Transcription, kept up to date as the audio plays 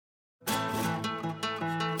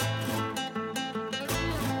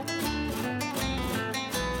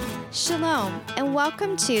Shalom, and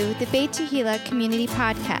welcome to the Beit Tehillah Community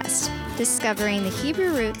Podcast, discovering the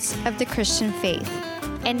Hebrew roots of the Christian faith.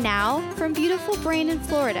 And now, from beautiful Brandon,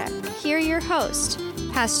 Florida, here are your hosts,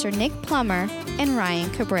 Pastor Nick Plummer and Ryan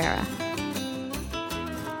Cabrera.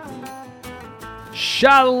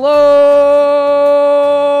 Shalom,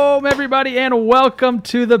 everybody, and welcome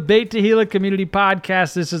to the Beit Tehillah Community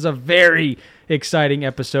Podcast. This is a very exciting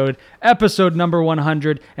episode number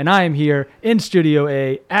 100, and I am here in Studio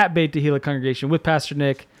A at Beit Tehillah Congregation with Pastor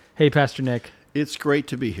Nick. Hey, Pastor Nick. It's great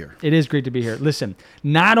to be here. It is great to be here. Listen,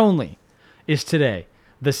 not only is today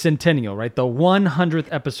the centennial, right, the 100th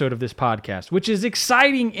episode of this podcast, which is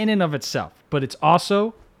exciting in and of itself, but it's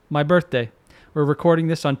also my birthday. We're recording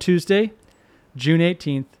this on Tuesday, June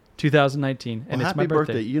 18th, 2019, and it's my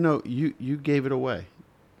birthday. You know, you gave it away.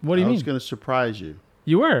 What do you mean? I was going to surprise you.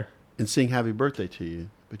 You were? And sing happy birthday to you.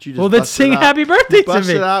 But you just well, then sing happy birthday to me.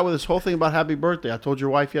 Busted out with this whole thing about happy birthday. I told your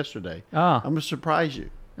wife yesterday. Oh. I'm going to surprise you.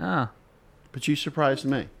 Oh. But you surprised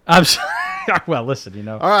me. I'm sorry. Well, listen, you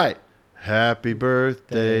know. All right. Happy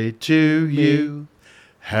birthday to you.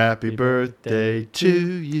 Happy birthday to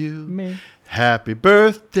you. Me. Happy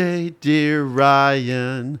birthday, dear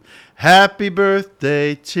Ryan. Happy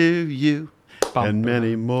birthday to you. And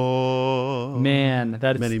many more. Man,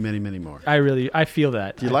 that is many more. I feel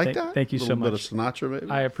that. Do you like that? Thank you so much. A little bit of Sinatra, maybe?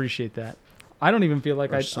 I appreciate that. I don't even feel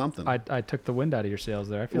like I took the wind out of your sails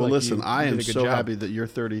there. I feel well, like listen, I am so job. happy that you're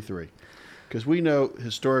 33, because we know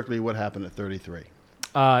historically what happened at 33.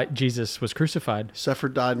 Jesus was crucified,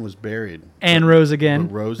 suffered, died, and was buried, and rose again.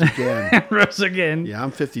 Rose again. Rose again. Yeah,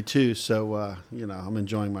 I'm 52, so I'm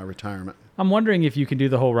enjoying my retirement. I'm wondering if you can do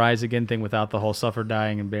the whole rise again thing without the whole suffer,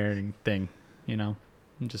 dying, and burying thing. You know,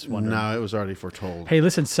 I'm just wondering. No, it was already foretold. Hey,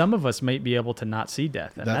 listen, some of us might be able to not see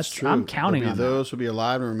death. And that's true. I'm counting on those that. who be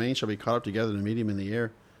alive and remain shall be caught up together to meet him in the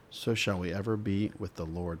air. So shall we ever be with the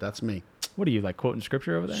Lord. That's me. What are you, like, quoting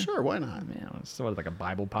scripture over there? Sure, why not? Man, it's sort of like a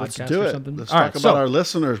Bible podcast Let's do or something. Let's talk about our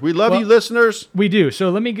listeners. We love you, listeners. We do.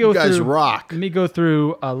 So let me go through. You guys rock. Let me go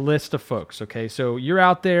through a list of folks, okay? So you're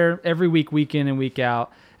out there every week, week in and week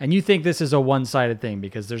out, and you think this is a one-sided thing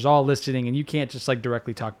because there's all listening and you can't just like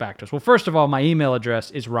directly talk back to us. Well, first of all, my email address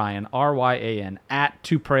is Ryan, R-Y-A-N,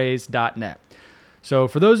 @topraise.net. So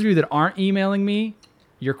for those of you that aren't emailing me,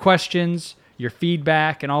 your questions, your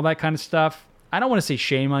feedback, and all that kind of stuff, I don't want to say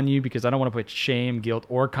shame on you because I don't want to put shame, guilt,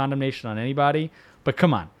 or condemnation on anybody, but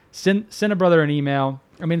come on, send a brother an email.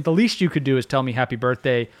 I mean, the least you could do is tell me happy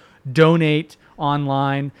birthday, donate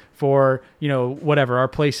online for, whatever, our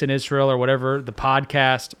place in Israel or whatever, the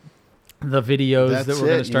podcast, the videos that we're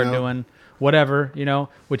going to start doing, whatever,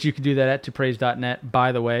 which you can do that at topraise.net,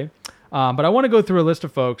 by the way. But I want to go through a list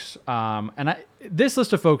of folks, this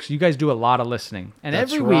list of folks, you guys do a lot of listening. And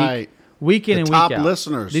that's every right. week in and week out. Top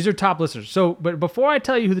listeners. These are top listeners. So, but before I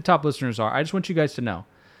tell you who the top listeners are, I just want you guys to know,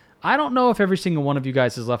 I don't know if every single one of you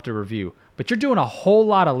guys has left a review, but you're doing a whole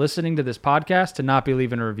lot of listening to this podcast to not be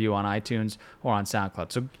leaving a review on iTunes or on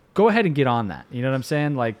SoundCloud. So go ahead and get on that. You know what I'm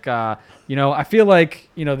saying? Like, I feel like,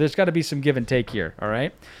 there's got to be some give and take here. All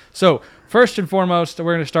right. So first and foremost,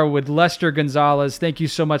 we're going to start with Lester Gonzalez. Thank you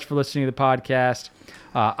so much for listening to the podcast.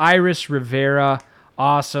 Iris Rivera.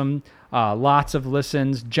 Awesome. Lots of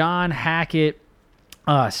listens. John Hackett,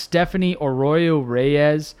 Stephanie Arroyo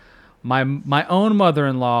Reyes, my own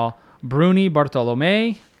mother-in-law, Bruni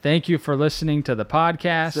Bartolome. Thank you for listening to the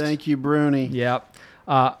podcast. Thank you, Bruni. Yep.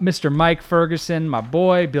 Mr. Mike Ferguson, my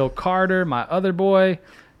boy, Bill Carter, my other boy,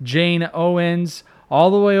 Jane Owens, all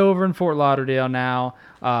the way over in Fort Lauderdale now.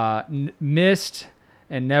 Missed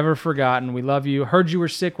and never forgotten. We love you. Heard you were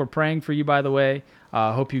sick. We're praying for you, by the way.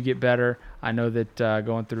 Hope you get better. I know that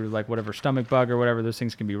going through like whatever stomach bug or whatever, those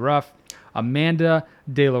things can be rough. Amanda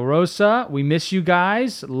De La Rosa, we miss you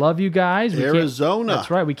guys. Love you guys. Arizona. That's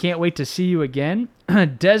right. We can't wait to see you again.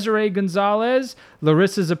 Desiree Gonzalez,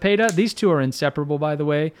 Larissa Zapata. These two are inseparable, by the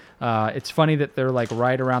way. It's funny that they're like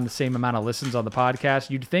right around the same amount of listens on the podcast.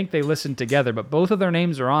 You'd think they listen together, but both of their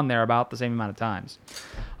names are on there about the same amount of times.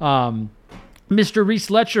 Mr. Reese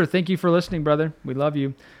Letcher, thank you for listening, brother. We love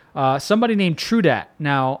you. Somebody named Trudat.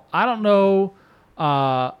 Now, I don't know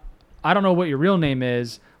what your real name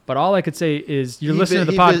is, but all I could say is you're listening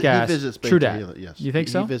to the podcast. He visits Trudat. Yes. You think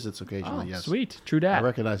so? He visits occasionally, yes. Sweet. Trudat. I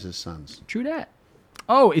recognize his sons. Trudat.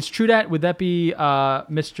 Oh, it's Trudat. Would that be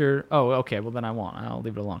Mr. Oh, okay. Well, then I won't. I'll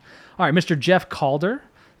leave it alone. All right, Mr. Jeff Calder.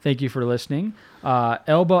 Thank you for listening.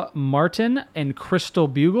 Elba Martin and Crystal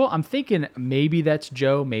Bugle. I'm thinking maybe that's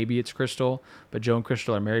Joe. Maybe it's Crystal. But Joe and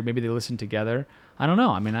Crystal are married. Maybe they listen together. I don't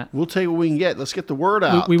know. I mean, we'll take what we can get. Let's get the word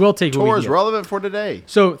out. We will take what we can Torah is get. relevant for today.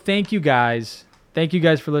 So thank you guys thank you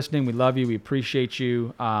guys for listening. We love you. We appreciate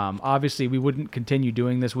you. Obviously, we wouldn't continue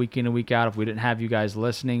doing this week in and week out if we didn't have you guys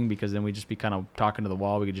listening, because then we'd just be kind of talking to the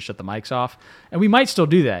wall. We could just shut the mics off. And we might still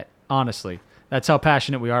do that, honestly. That's how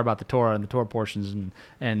passionate we are about the Torah and the Torah portions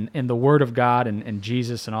and the Word of God and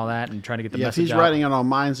Jesus and all that, and trying to get the message out. If he's writing on our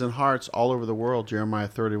minds and hearts all over the world, Jeremiah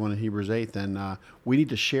 31 and Hebrews 8, then we need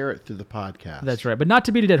to share it through the podcast. That's right. But not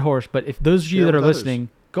to beat a dead horse, but if those of you that are listening,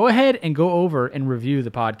 go ahead and go over and review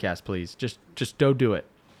the podcast, please. Just go do it.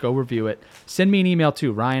 Go review it. Send me an email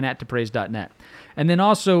too, ryan@topraise.net. And then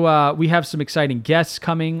also we have some exciting guests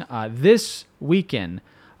coming this weekend.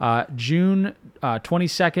 June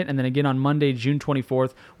 22nd, and then again on Monday, June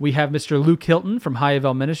 24th, we have Mr. Luke Hilton from High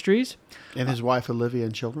Avel Ministries. And his wife, Olivia,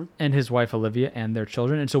 and children. And his wife, Olivia, and their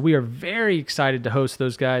children. And so we are very excited to host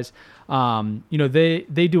those guys.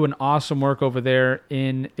 They do an awesome work over there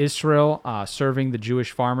in Israel, serving the Jewish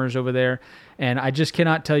farmers over there. And I just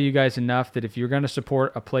cannot tell you guys enough that if you're going to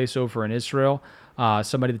support a place over in Israel,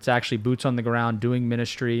 somebody that's actually boots on the ground doing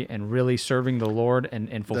ministry and really serving the Lord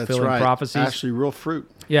and fulfilling prophecies. Actually, real fruit.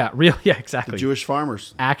 Yeah, exactly. The Jewish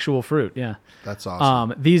farmers. Actual fruit, yeah. That's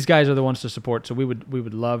awesome. These guys are the ones to support, so we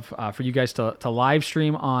would love for you guys to live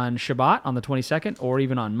stream on Shabbat on the 22nd or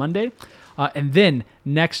even on Monday. And then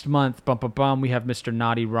next month, we have Mr.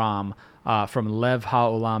 Nadi Ram from Lev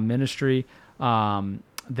HaOlam Ministry.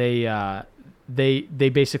 They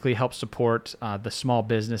basically help support the small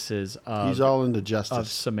businesses of He's all into justice. Of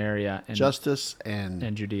Samaria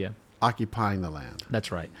and Judea. Occupying the land.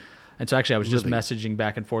 That's right. And so actually I was just messaging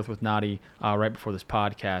back and forth with Nadi right before this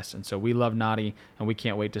podcast. And so we love Nadi, and we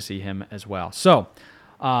can't wait to see him as well. So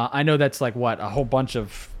I know that's like a whole bunch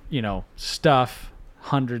of, stuff,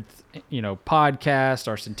 100th, podcast,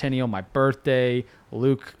 our centennial, my birthday,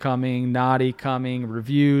 Luke coming, Nadi coming,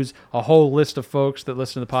 reviews, a whole list of folks that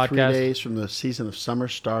listen to the podcast. 3 days from the season of summer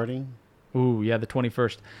starting. Ooh, yeah, the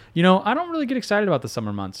 21st. I don't really get excited about the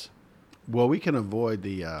summer months. Well, we can avoid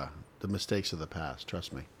the mistakes of the past,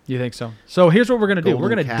 trust me. You think so? So here's what we're going to do. We're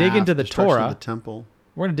going to dig into the Torah. The temple.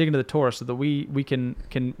 We're going to dig into the Torah so that we can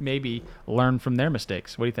maybe learn from their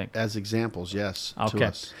mistakes. What do you think? As examples, yes. Okay. To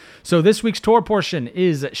us. So this week's Torah portion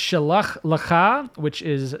is Shalach Lecha, which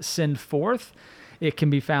is send forth. It can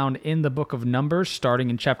be found in the book of Numbers, starting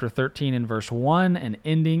in chapter 13 and verse 1 and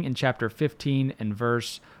ending in chapter 15 and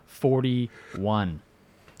verse 41.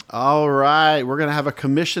 All right. We're going to have a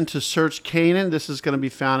commission to search Canaan. This is going to be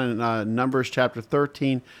found in Numbers chapter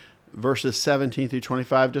 13, verses 17 through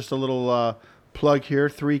 25. Just a little plug here.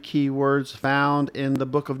 3 key words found in the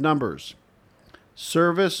book of Numbers.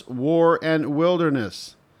 Service, war, and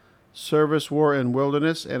wilderness. Service, war, and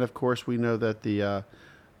wilderness. And, of course, we know that the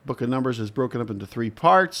book of Numbers is broken up into 3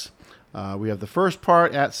 parts. We have the first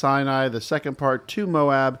part at Sinai, the second part to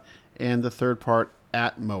Moab, and the third part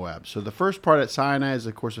at Moab. So the first part at Sinai is,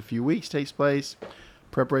 of course, a few weeks takes place.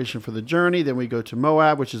 Preparation for the journey. Then we go to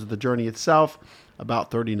Moab, which is the journey itself, about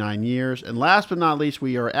 39 years. And last but not least,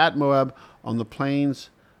 we are at Moab on the plains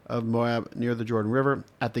of Moab near the Jordan River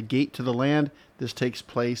at the gate to the land. This takes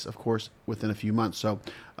place, of course, within a few months. So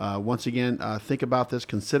once again, think about this.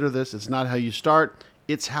 Consider this. It's not how you start.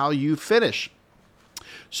 It's how you finish.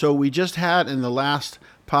 So we just had in the last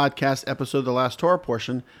podcast episode, the last Torah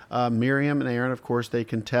portion, Miriam and Aaron, of course, they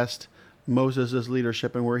contest Moses'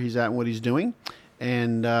 leadership and where he's at and what he's doing.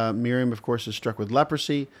 And Miriam, of course, is struck with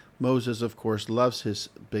leprosy. Moses, of course, loves his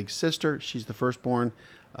big sister. She's the firstborn.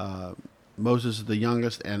 Moses is the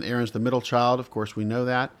youngest, and Aaron's the middle child. Of course, we know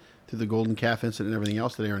that through the golden calf incident and everything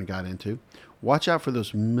else that Aaron got into. Watch out for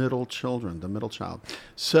those middle children, the middle child.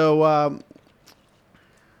 So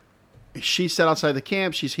she's set outside the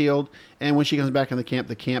camp, she's healed, and when she comes back in the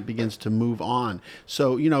camp begins to move on.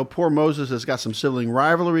 So, poor Moses has got some sibling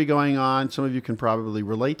rivalry going on. Some of you can probably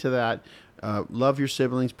relate to that. Love your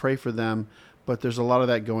siblings, pray for them, but there's a lot of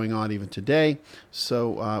that going on even today.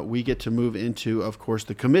 So we get to move into, of course,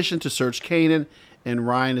 the commission to search Canaan, and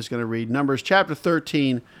Ryan is going to read Numbers chapter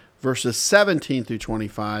 13, verses 17 through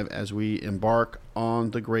 25 as we embark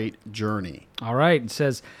on the great journey. All right, it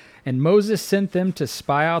says, "And Moses sent them to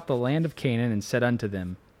spy out the land of Canaan, and said unto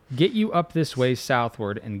them, Get you up this way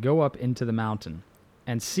southward, and go up into the mountain,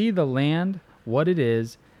 and see the land, what it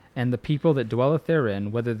is, and the people that dwelleth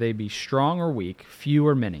therein, whether they be strong or weak, few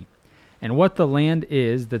or many, and what the land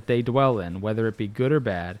is that they dwell in, whether it be good or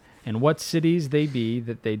bad, and what cities they be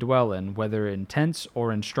that they dwell in, whether in tents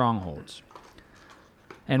or in strongholds.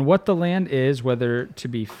 And what the land is, whether to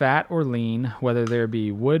be fat or lean, whether there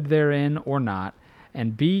be wood therein or not,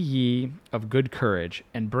 and be ye of good courage,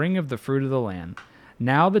 and bring of the fruit of the land.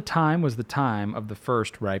 Now the time was the time of the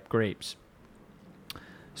first ripe grapes.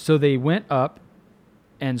 So they went up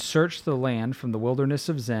and searched the land from the wilderness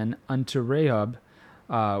of Zin unto Rehob,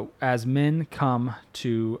 as men come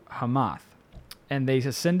to Hamath. And they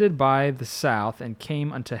ascended by the south and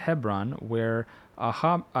came unto Hebron, where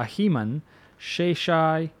Ahiman,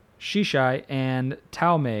 Sheshai, and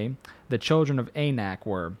Talmai, the children of Anak,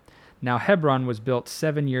 were. Now Hebron was built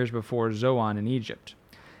 7 years before Zoan in Egypt.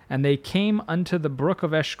 And they came unto the brook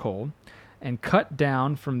of Eshcol, and cut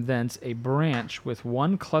down from thence a branch with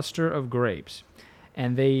one cluster of grapes.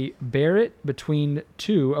 And they bare it between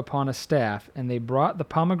two upon a staff, and they brought the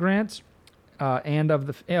pomegranates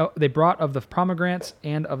they brought of the pomegranates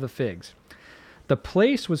and of the figs. The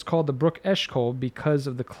place was called the brook Eshcol because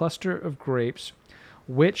of the cluster of grapes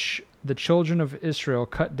which the children of Israel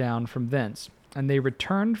cut down from thence. And they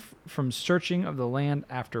returned from searching of the land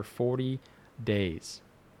after 40 days.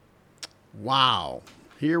 Wow.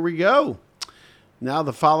 Here we go. Now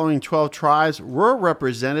the following 12 tribes were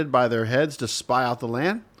represented by their heads to spy out the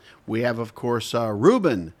land. We have, of course,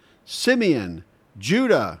 Reuben, Simeon,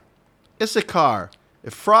 Judah, Issachar,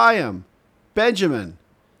 Ephraim, Benjamin,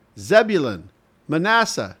 Zebulun,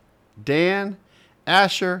 Manasseh, Dan,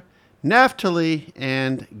 Asher, Naphtali,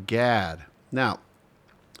 and Gad. Now,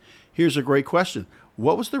 here's a great question.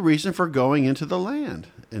 What was the reason for going into the land?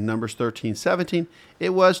 In Numbers 13:17, it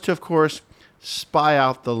was to, of course, spy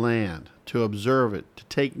out the land, to observe it, to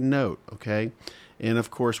take note, okay? And,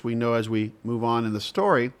 of course, we know as we move on in the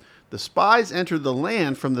story, the spies entered the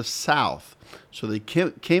land from the south. So they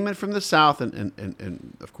came in from the south,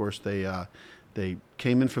 and of course, they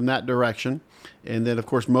came in from that direction. And then, of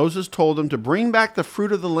course, Moses told them to bring back the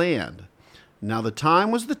fruit of the land. Now, the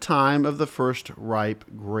time was the time of the first ripe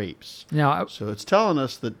grapes. Now, so it's telling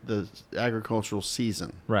us that the agricultural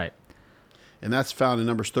season. Right. And that's found in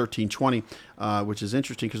Numbers 13:20, which is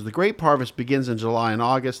interesting because the grape harvest begins in July and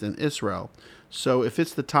August in Israel. So if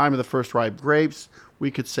it's the time of the first ripe grapes,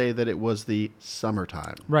 we could say that it was the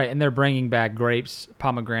summertime. Right, and they're bringing back grapes,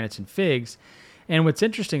 pomegranates, and figs. And what's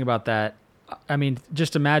interesting about that, I mean,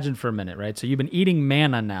 just imagine for a minute, right? So you've been eating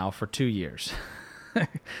manna now for 2 years.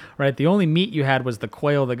 Right, the only meat you had was the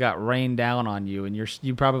quail that got rained down on you, and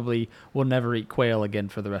you probably will never eat quail again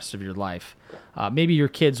for the rest of your life. Maybe your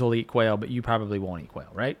kids will eat quail, but you probably won't eat quail,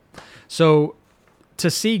 right? So to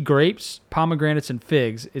see grapes, pomegranates, and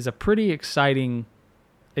figs is a pretty exciting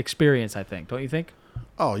experience, I think. Don't you think?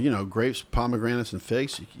 Oh, grapes, pomegranates, and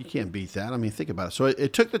figs. You can't beat that. I mean, think about it. So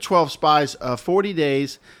it took the 12 spies 40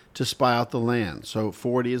 days to spy out the land. So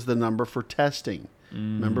 40 is the number for testing.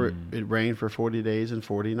 Remember, it rained for 40 days and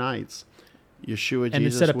 40 nights. Yeshua, and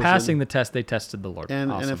Jesus, instead of passing the test, they tested the Lord.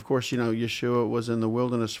 And awesome. And of course, Yeshua was in the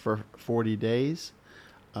wilderness for 40 days.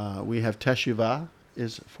 We have Teshuvah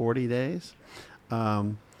is 40 days.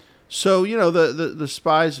 So the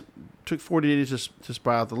spies took 40 days to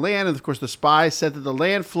spy out the land, and of course, the spies said that the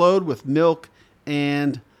land flowed with milk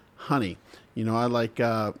and honey. I like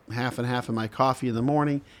half and half of my coffee in the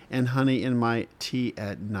morning and honey in my tea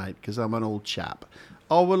at night because I'm an old chap.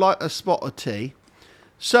 Oh, we like a spot of tea.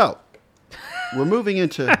 So, we're moving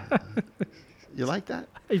into... You like that?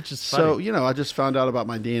 It's just funny. So, I just found out about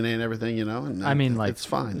my DNA and everything, and I mean, it's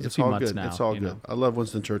fine. It's all good. Now, it's all good. I love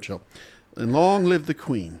Winston Churchill. And long live the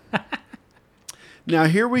Queen. Now,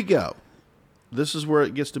 here we go. This is where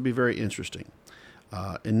it gets to be very interesting.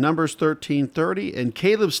 In Numbers 13:30, and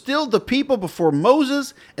Caleb stilled the people before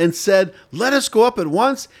Moses and said, "Let us go up at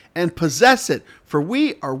once and possess it, for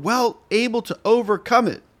we are well able to overcome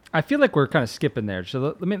it." I feel like we're kind of skipping there.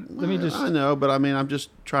 So let me just... I know, but I'm just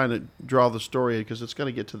trying to draw the story because it's going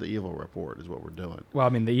to get to the evil report is what we're doing. Well,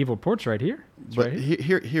 the evil report's right here. It's but right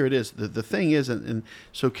here it is. The thing is, and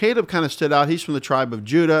so Caleb kind of stood out. He's from the tribe of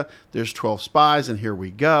Judah. There's 12 spies, and here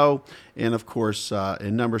we go. And of course,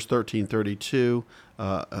 in Numbers 13:32,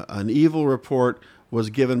 an evil report was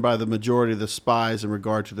given by the majority of the spies in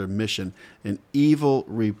regard to their mission. An evil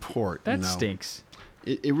report. That stinks.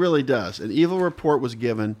 It really does. An evil report was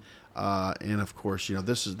given, and of course,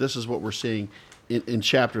 this is what we're seeing in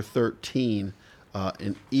chapter 13,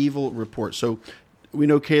 an evil report. So we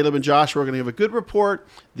know Caleb and Joshua are going to give a good report.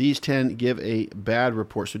 These 10 give a bad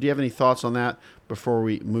report. So do you have any thoughts on that before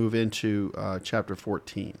we move into chapter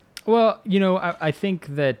 14? Well, I think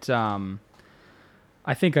that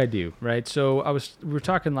I think I do, right? So we were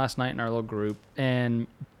talking last night in our little group, and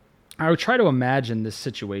I would try to imagine this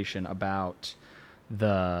situation about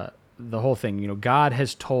the whole thing. God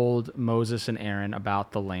has told Moses and Aaron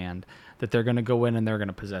about the land, that they're going to go in and they're going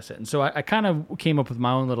to possess it. And so I kind of came up with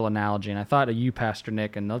my own little analogy, and I thought of you, Pastor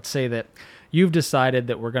Nick, and let's say that you've decided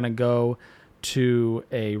that we're going to go to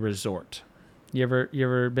a resort. You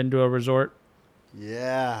ever been to a resort?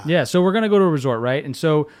 Yeah. Yeah, so we're going to go to a resort, right? And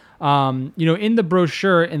so In the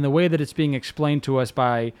brochure, in the way that it's being explained to us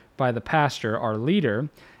by the pastor, our leader,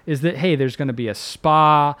 is that, hey, there's going to be a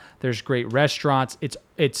spa, there's great restaurants,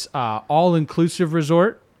 it's all-inclusive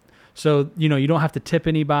resort. So, you don't have to tip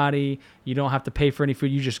anybody. You don't have to pay for any food.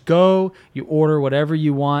 You just go, you order whatever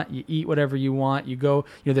you want, you eat whatever you want. You go,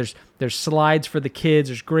 there's slides for the kids.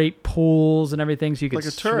 There's great pools and everything. So you can like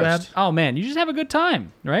a tourist. Oh, man, you just have a good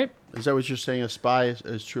time, right? Is that what you're saying? A spy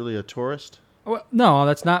is truly a tourist? Well, no,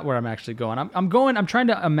 that's not where I'm actually going. I'm trying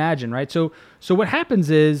to imagine, right? So what happens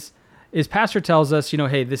is pastor tells us,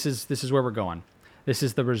 hey, this is where we're going. This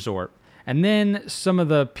is the resort. And then some of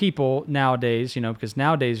the people nowadays, because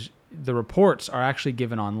nowadays the reports are actually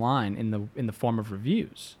given online in the form of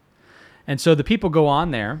reviews. And so the people go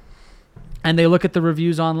on there and they look at the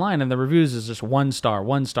reviews online, and the reviews is just 1 star,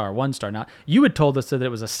 1 star, 1 star. Now, you had told us that it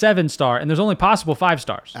was a 7-star, and there's only possible 5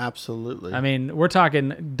 stars. Absolutely. I mean, we're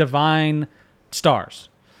talking divine stars.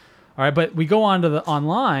 All right, but we go on to the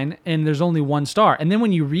online, and there's only 1 star. And then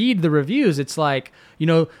when you read the reviews, it's like,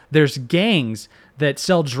 there's gangs that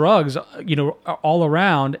sell drugs, all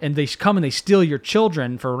around, and they come and they steal your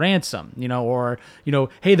children for ransom, or,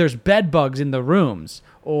 hey, there's bed bugs in the rooms,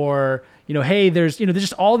 or, hey, there's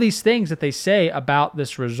just all these things that they say about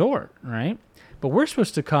this resort, right? But we're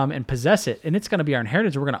supposed to come and possess it, and it's going to be our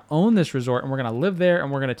inheritance. We're going to own this resort, and we're going to live there,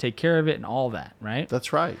 and we're going to take care of it and all that, right?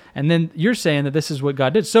 That's right. And then you're saying that this is what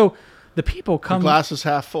God did. So the people come... The glass is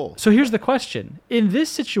half full. So here's the question. In this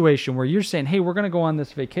situation where you're saying, hey, we're going to go on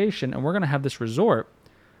this vacation, and we're going to have this resort,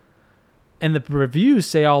 and the reviews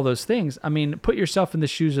say all those things, I mean, put yourself in the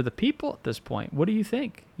shoes of the people at this point. What do you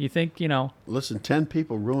think? You think, Listen, 10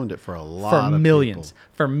 people ruined it for a lot of millions. people.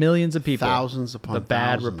 For millions of people. Thousands upon the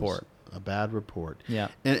bad thousands. report. A bad report. Yeah.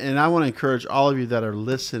 And I want to encourage all of you that are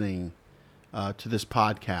listening to this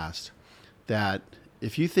podcast that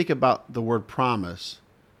if you think about the word promise,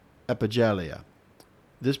 epigelia,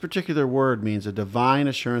 this particular word means a divine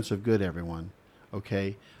assurance of good, everyone.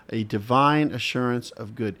 Okay? A divine assurance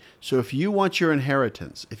of good. So if you want your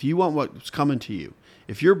inheritance, if you want what's coming to you,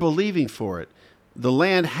 if you're believing for it, the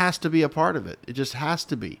land has to be a part of it. It just has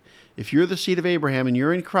to be. If you're the seed of Abraham and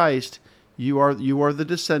you're in Christ, you are the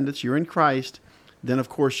descendants, you're in Christ, then of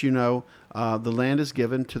course the land is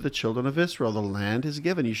given to the children of Israel. The land is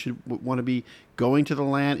given. You should want to be going to the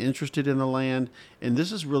land, interested in the land. And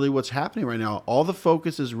this is really what's happening right now. All the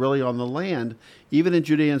focus is really on the land. Even in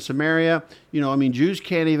Judea and Samaria, Jews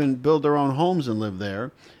can't even build their own homes and live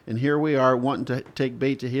there. And here we are wanting to take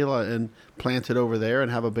Beit Tehillah and plant it over there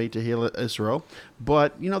and have a Beit Tehillah Israel.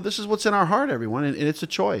 But, this is what's in our heart, everyone. And it's a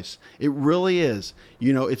choice. It really is.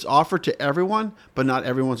 It's offered to everyone, but not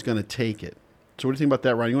everyone's going to take it. So what do you think about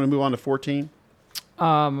that, Ryan? You want to move on to 14?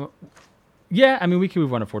 Yeah, I mean, we can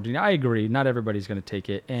move on to 14. I agree. Not everybody's going to take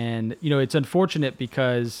it. And, it's unfortunate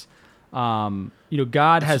because, God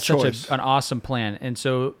has such an awesome plan. And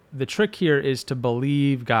so the trick here is to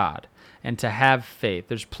believe God and to have faith.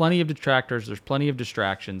 There's plenty of detractors. There's plenty of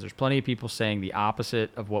distractions. There's plenty of people saying the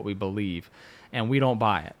opposite of what we believe, and we don't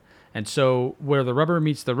buy it. And so where the rubber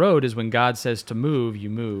meets the road is when God says to move,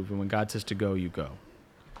 you move. And when God says to go, you go.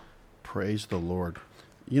 Praise the Lord.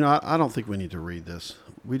 I don't think we need to read this.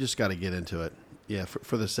 We just got to get into it. Yeah,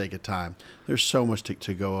 for the sake of time. There's so much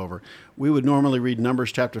to go over. We would normally read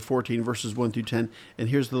Numbers chapter 14, verses 1 through 10. And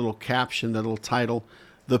here's the little caption, the little title.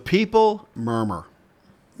 The people murmur.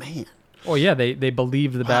 Man. Oh, yeah, they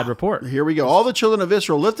believed the bad report. Here we go. All the children of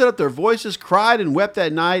Israel lifted up their voices, cried, and wept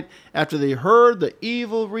that night after they heard the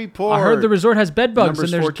evil report. I heard the resort has bed bugs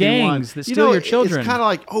Numbers and there's 14:1. gangs that steal your children. It's kind of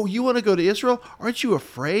like, oh, you want to go to Israel? Aren't you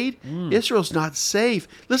afraid? Israel's not safe.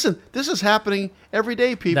 Listen, this is happening every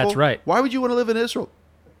day, people. That's right. Why would you want to live in Israel?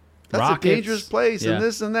 That's Rockets. A dangerous place, Yeah. and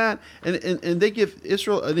this and that. And they give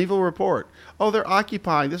Israel an evil report. Oh, they're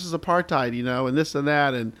occupying. This is apartheid, and this and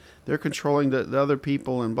that, and they're controlling the other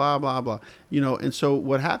people and blah, blah, blah. And so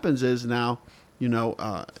what happens is now, we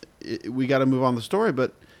got to move on the story.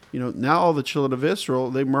 But, now all the children of Israel,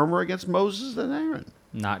 they murmur against Moses and Aaron.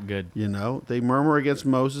 Not good. They murmur against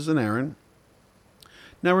Moses and Aaron.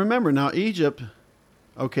 Now, remember, Egypt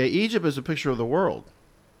is a picture of the world.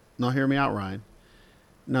 Now, hear me out, Ryan.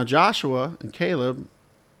 Now, Joshua and Caleb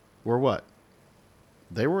were what?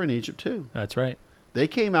 They were in Egypt too. That's right. They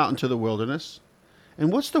came out into the wilderness.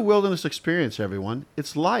 And what's the wilderness experience, everyone?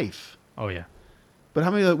 It's life. Oh, yeah. But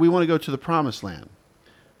how many of we want to go to the promised land?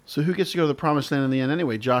 So who gets to go to the promised land in the end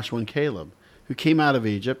anyway? Joshua and Caleb, who came out of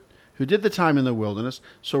Egypt, who did the time in the wilderness.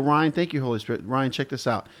 So Ryan, thank you, Holy Spirit. Ryan, check this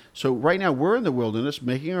out. So right now we're in the wilderness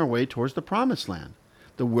making our way towards the promised land.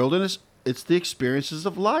 The wilderness, it's the experiences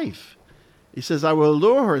of life. He says, I will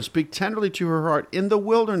allure her and speak tenderly to her heart in the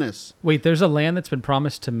wilderness. Wait, there's a land that's been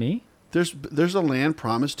promised to me? There's a land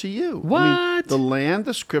promised to you. What? The land,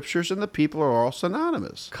 the scriptures, and the people are all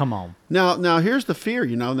synonymous. Come on. Now here's the fear,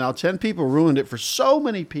 Now 10 people ruined it for so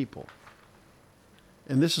many people.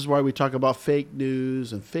 And this is why we talk about fake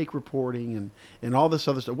news and fake reporting and all this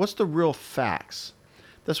other stuff. What's the real facts?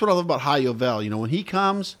 That's what I love about Yovel. When he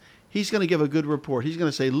comes, he's going to give a good report. He's going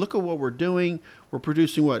to say, look at what we're doing. We're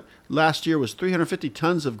producing what last year was 350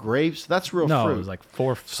 tons of grapes. That's real fruit. No, it was like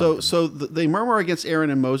 4. So they murmur against Aaron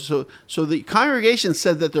and Moses. So the congregation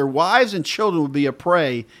said that their wives and children would be a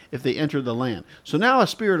prey if they entered the land. So now a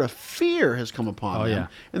spirit of fear has come upon them. Yeah.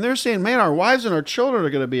 And they're saying, man, our wives and our children are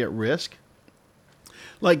going to be at risk.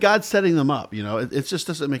 Like God's setting them up, It just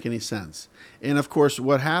doesn't make any sense. And of course,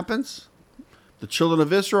 what happens? The children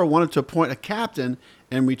of Israel wanted to appoint a captain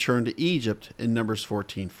and return to Egypt in Numbers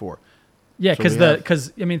 14:4. Yeah, So because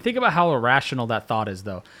think about how irrational that thought is,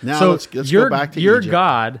 though. Now so let's go back to your Egypt.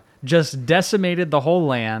 God just decimated the whole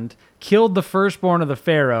land, killed the firstborn of the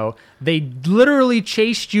Pharaoh. They literally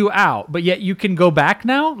chased you out, but yet you can go back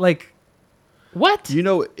now? Like, what?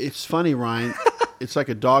 It's funny, Ryan. It's like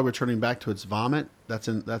a dog returning back to its vomit. That's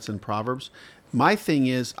in Proverbs. My thing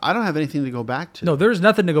is, I don't have anything to go back to. No, there's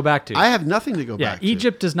nothing to go back to. I have nothing to go back to.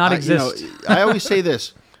 Egypt does not exist. I always say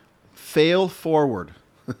this: fail forward.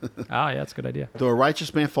 Yeah, that's a good idea. Though a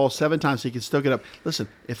righteous man falls 7 times, he can still get up. Listen,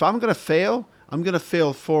 if I'm going to fail, I'm going to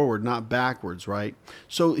fail forward, not backwards, right?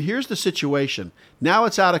 So here's the situation. Now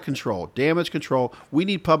it's out of control. Damage control. We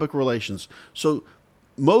need public relations. So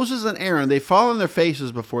Moses and Aaron, they fall on their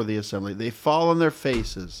faces before the assembly. They fall on their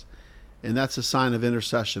faces. And that's a sign of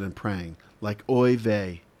intercession and praying, like oy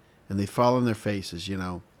vey. And they fall on their faces,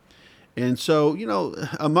 And so,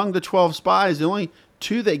 among the 12 spies, the only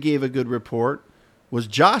 2 that gave a good report was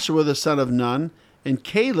Joshua, the son of Nun, and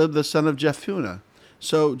Caleb, the son of Jephunneh.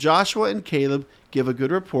 So Joshua and Caleb give a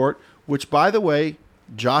good report, which, by the way,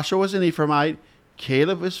 Joshua was an Ephraimite.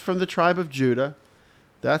 Caleb is from the tribe of Judah.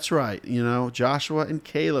 That's right. Joshua and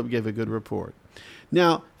Caleb gave a good report.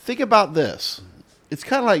 Now, think about this. It's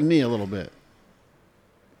kind of like me a little bit.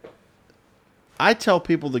 I tell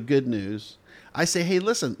people the good news. I say, hey,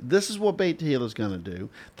 listen, this is what Beit Tehillah is going to do.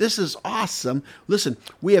 This is awesome. Listen,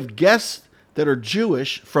 we have guests that are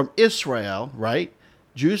Jewish from Israel, right?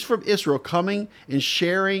 Jews from Israel coming and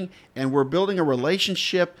sharing, and we're building a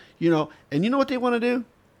relationship, And you know what they want to do?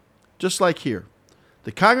 Just like here.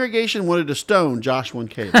 The congregation wanted to stone Joshua and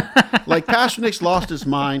Caleb. Like Pastor Nick's lost his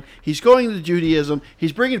mind. He's going into Judaism.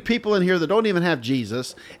 He's bringing people in here that don't even have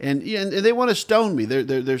Jesus, and they want to stone me.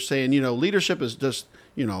 They're saying, leadership is just,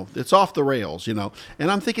 it's off the rails, And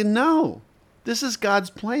I'm thinking, no, this is God's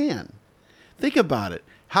plan. Think about it.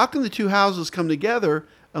 How can the 2 houses come together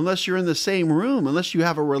unless you're in the same room, unless you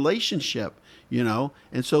have a relationship,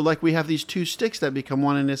 And so like we have these 2 sticks that become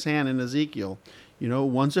one in his hand in Ezekiel.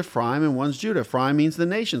 One's Ephraim and one's Judah. Ephraim means the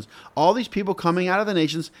nations. All these people coming out of the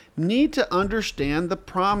nations need to understand the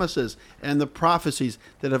promises and the prophecies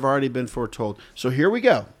that have already been foretold. So here we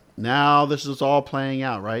go. Now this is all playing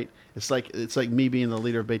out, right? It's like me being the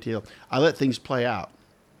leader of Beit Tehillah. I let things play out.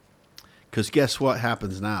 Because guess what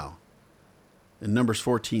happens now? In Numbers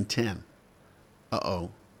 14:10.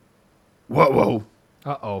 Uh-oh. Whoa.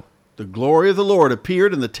 Uh-oh. The glory of the Lord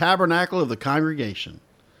appeared in the tabernacle of the congregation.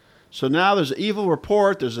 So now there's an evil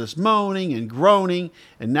report, there's this moaning and groaning,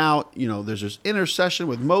 and now, there's this intercession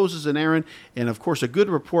with Moses and Aaron, and of course a good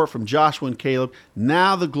report from Joshua and Caleb.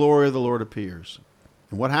 Now the glory of the Lord appears.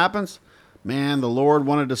 And what happens? Man, the Lord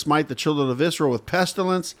wanted to smite the children of Israel with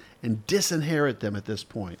pestilence and disinherit them at this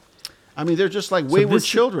point. They're just like wayward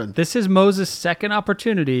children. This is Moses' second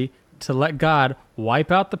opportunity to let God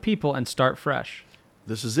wipe out the people and start fresh.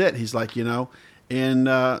 This is it. He's like, and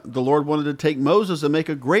the Lord wanted to take Moses and make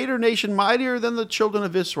a greater nation mightier than the children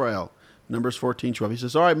of Israel. Numbers 14:12. He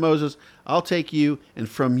says, all right, Moses, I'll take you, and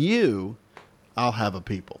from you, I'll have a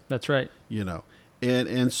people. That's right.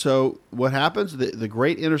 And so what happens? The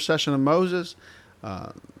great intercession of Moses,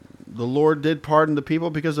 the Lord did pardon the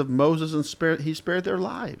people because of Moses, and he spared their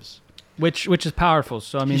lives. Which is powerful.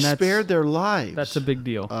 So, he spared their lives. That's a big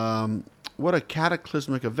deal. What a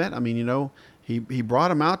cataclysmic event. He brought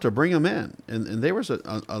them out to bring them in. And there was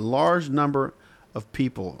a large number of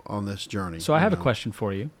people on this journey. So I have a question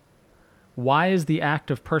for you. Why is the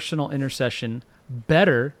act of personal intercession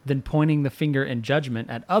better than pointing the finger in judgment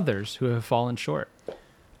at others who have fallen short?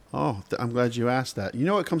 Oh, I'm glad you asked that. You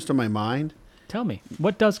know what comes to my mind? Tell me.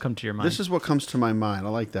 What does come to your mind? This is what comes to my mind. I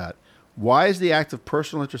like that. Why is the act of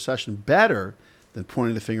personal intercession better than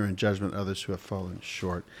pointing the finger in judgment at others who have fallen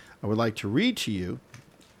short? I would like to read to you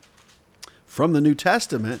from the New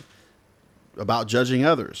Testament about judging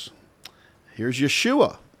others. Here's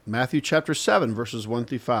Yeshua, Matthew chapter 7, verses 1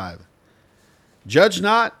 through 5. Judge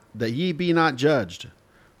not, that ye be not judged.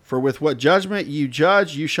 For with what judgment you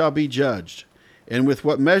judge, you shall be judged. And with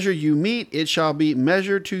what measure you mete, it shall be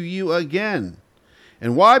measured to you again.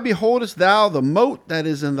 And why beholdest thou the mote that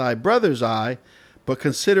is in thy brother's eye, but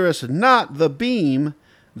considerest not the beam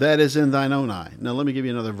that is in thine own eye? Now let me give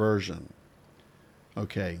you another version.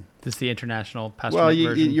 Okay. This is the international Pastor Well, Nick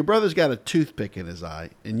version. your brother's got a toothpick in his eye,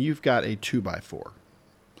 and you've got a 2x4. How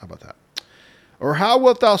about that? Or how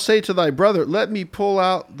wilt thou say to thy brother, let me pull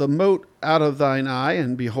out the mote out of thine eye,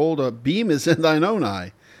 and behold, a beam is in thine own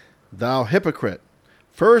eye? Thou hypocrite,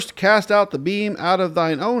 first cast out the beam out of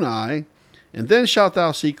thine own eye, and then shalt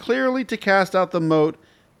thou see clearly to cast out the mote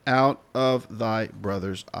out of thy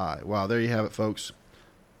brother's eye. Wow, there you have it, folks.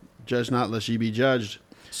 Judge not, lest ye be judged.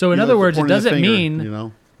 So in other words, it doesn't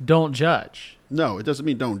mean don't judge. No, it doesn't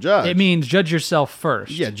mean don't judge. It means judge yourself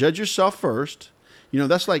first. Yeah, judge yourself first.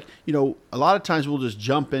 That's like, a lot of times we'll just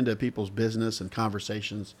jump into people's business and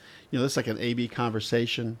conversations. That's like an A-B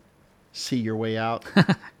conversation. See your way out.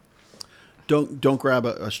 Don't grab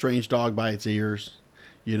a strange dog by its ears,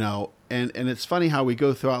 And it's funny how we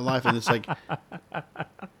go throughout life and it's like,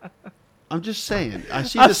 I'm just saying. I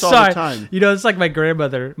see this all the time. It's like my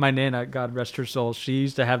grandmother, my Nana, God rest her soul. She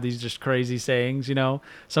used to have these just crazy sayings,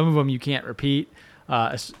 Some of them you can't repeat.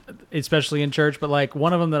 Especially in church, but like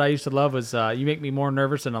one of them that I used to love was, you make me more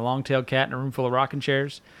nervous than a long-tailed cat in a room full of rocking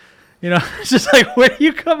chairs. It's just like, where do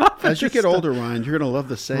you come up with As you get older, Ryan, you're going to love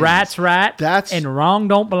the sayings. Rat's rat, and wrong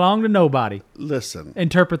don't belong to nobody. Listen.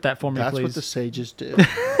 Interpret that for me, that's please. That's what the sages do.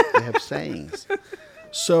 They have sayings.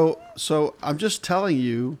 So I'm just telling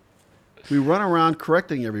you, we run around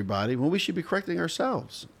correcting everybody when we should be correcting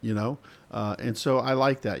ourselves, And so I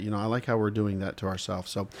like that. I like how we're doing that to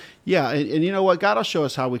ourselves. So, yeah. And you know what? God will show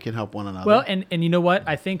us how we can help one another. Well, and you know what?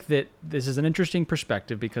 I think that this is an interesting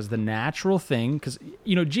perspective because the natural thing, because,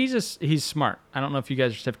 Jesus, he's smart. I don't know if you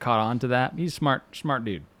guys have caught on to that. He's smart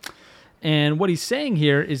dude. And what he's saying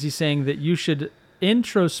here is he's saying that you should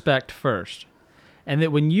introspect first. And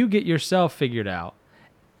that when you get yourself figured out,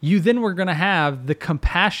 you then were going to have the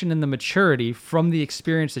compassion and the maturity from the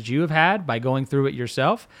experience that you have had by going through it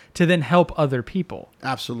yourself to then help other people.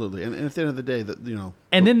 Absolutely. And at the end of the day,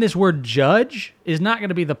 And then this word judge is not going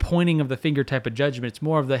to be the pointing of the finger type of judgment. It's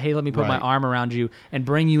more of the, hey, let me put my arm around you and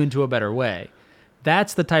bring you into a better way.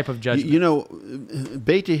 That's the type of judgment.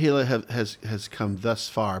 Beit Tehillah has come thus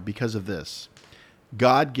far because of this.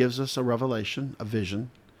 God gives us a revelation, a vision,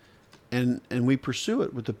 and we pursue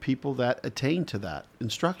it with the people that attain to that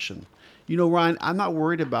instruction. Ryan, I'm not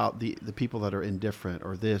worried about the people that are indifferent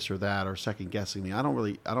or this or that or second guessing me. I don't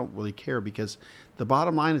really care because the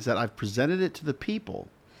bottom line is that I've presented it to the people,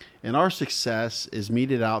 and our success is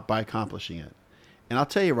meted out by accomplishing it. And I'll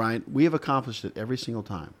tell you, Ryan, we have accomplished it every single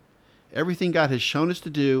time. Everything God has shown us to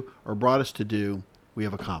do or brought us to do, we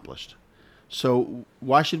have accomplished. So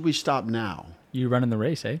why should we stop now? You running the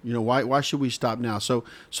race, eh? Why should we stop now? So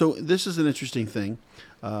this is an interesting thing.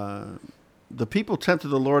 The people tempted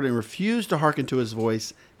the Lord and refused to hearken to his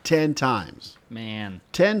voice 10 times. Man.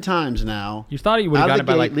 10 times now. You thought you would have got it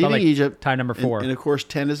by like Egypt, time number 4. And of course,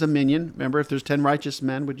 10 is a minion. Remember, if there's 10 righteous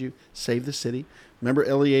men, would you save the city? Remember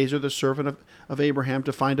Eliezer, the servant of Abraham,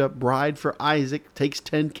 to find a bride for Isaac, takes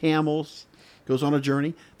 10 camels, goes on a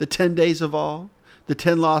journey. The 10 days of all. The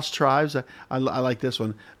 10 lost tribes. I like this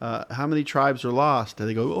one. How many tribes are lost? And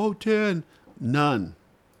they go, 10. None.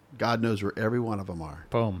 God knows where every one of them are.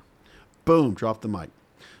 Boom. Boom. Drop the mic.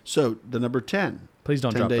 So the number 10. Please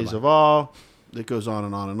don't drop the mic. 10 days of all. It goes on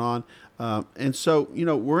and on and on. And so,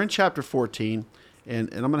 we're in chapter 14. And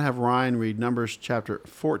I'm going to have Ryan read Numbers chapter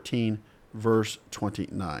 14, verse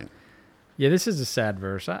 29. Yeah, this is a sad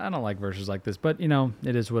verse. I don't like verses like this. But,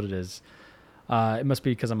 it is what it is. It must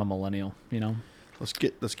be because I'm a millennial, Let's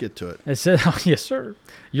get to it. It says, yes, sir.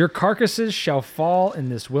 Your carcasses shall fall in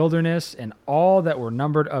this wilderness, and all that were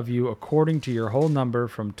numbered of you according to your whole number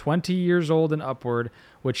from 20 years old and upward,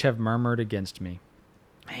 which have murmured against me.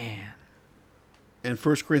 Man. In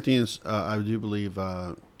 1 Corinthians, I do believe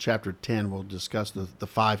chapter 10 will discuss the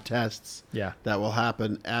 5 tests that will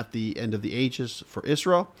happen at the end of the ages for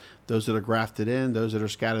Israel. Those that are grafted in, those that are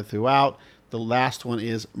scattered throughout. The last one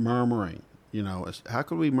is murmuring. How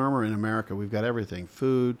could we murmur in America? We've got everything: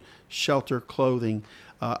 food, shelter, clothing.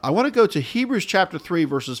 I want to go to Hebrews chapter 3,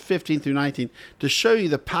 verses 15 through 19 to show you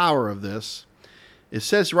the power of this. It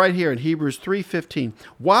says right here in Hebrews 3:15,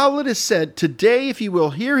 while it is said, today if you will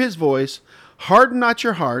hear his voice, harden not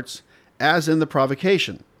your hearts, as in the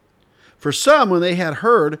provocation. For some, when they had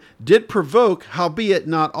heard, did provoke, howbeit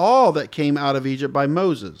not all that came out of Egypt by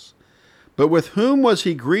Moses. But with whom was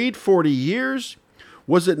he grieved 40 years?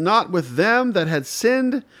 Was it not with them that had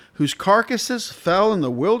sinned, whose carcasses fell in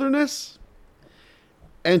the wilderness?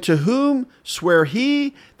 And to whom sware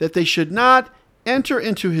he that they should not enter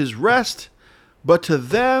into his rest, but to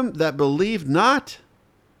them that believed not?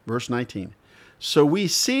 Verse 19. So we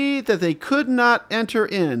see that they could not enter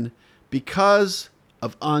in because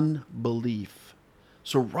of unbelief.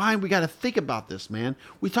 So Ryan, we got to think about this, man.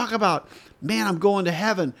 We talk about, man, I'm going to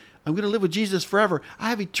heaven. I'm going to live with Jesus forever. I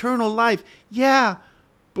have eternal life. Yeah,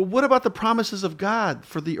 but what about the promises of God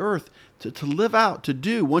for the earth to live out, to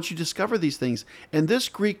do once you discover these things? And this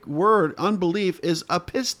Greek word, unbelief, is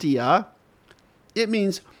apistia. It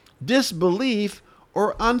means disbelief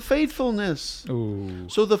or unfaithfulness. Ooh.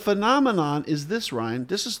 So the phenomenon is this, Ryan.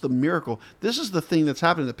 This is the miracle. This is the thing that's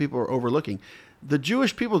happening that people are overlooking. The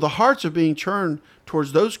Jewish people, the hearts are being turned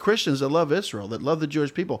towards those Christians that love Israel, that love the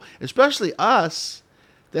Jewish people, especially us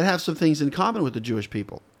that have some things in common with the Jewish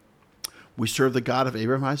people. We serve the God of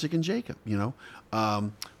Abraham, Isaac, and Jacob,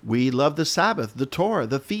 We love the Sabbath, the Torah,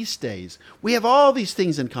 the feast days. We have all these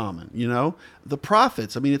things in common, the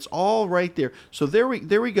prophets. I mean, it's all right there. So there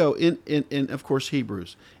we go in of course,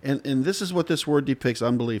 Hebrews. And this is what this word depicts,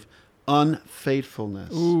 unbelief,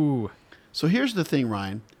 unfaithfulness. Ooh. So here's the thing,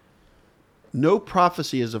 Ryan. No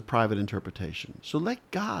prophecy is of private interpretation. So let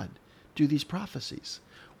God do these prophecies.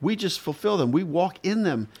 We just fulfill them. We walk in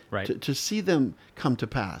them Right. to see them come to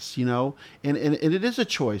pass, And it is a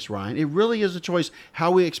choice, Ryan. It really is a choice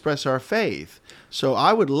how we express our faith. So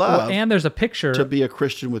I would love and there's a picture to be a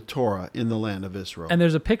Christian with Torah in the land of Israel. And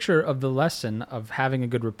there's a picture of the lesson of having a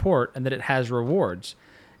good report and that it has rewards.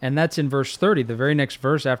 And that's in verse 30, the very next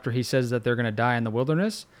verse after he says that they're going to die in the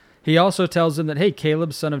wilderness. He also tells them that, hey,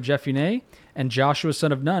 Caleb, son of Jephunneh, and Joshua,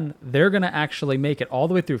 son of Nun, they're going to actually make it all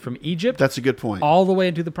the way through from Egypt. That's a good point. All the way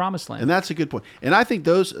into the promised land. And that's a good point. And I think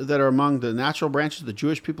those that are among the natural branches, the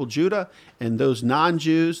Jewish people, Judah, and those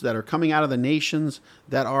non-Jews that are coming out of the nations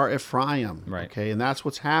that are Ephraim. Right. Okay, and that's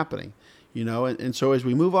what's happening. And so as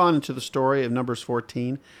we move on into the story of Numbers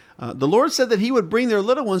 14, the Lord said that he would bring their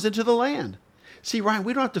little ones into the land. See, Ryan,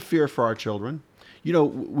 we don't have to fear for our children.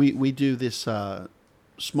 We do this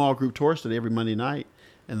small group tour study every Monday night,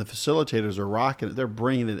 and the facilitators are rocking it. They're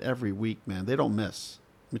bringing it every week, man. They don't miss.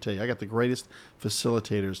 Let me tell you, I got the greatest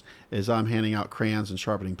facilitators as I'm handing out crayons and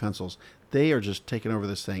sharpening pencils. They are just taking over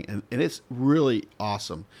this thing, and it's really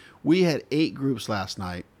awesome. We had 8 groups last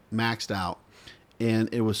night, maxed out, and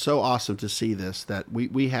it was so awesome to see this, that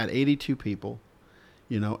we had 82 people,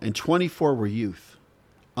 and 24 were youth,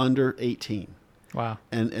 under 18. Wow.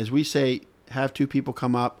 And as we say, have 2 people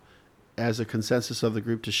come up as a consensus of the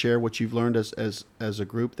group to share what you've learned as a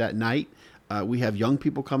group that night. We have young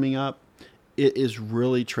people coming up. It is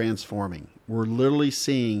really transforming. We're literally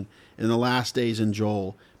seeing in the last days in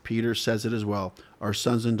Joel, Peter says it as well, our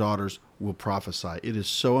sons and daughters will prophesy. It is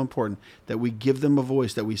so important that we give them a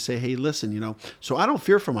voice, that we say, hey, listen, So I don't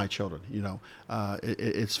fear for my children,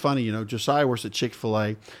 It's funny, Josiah works at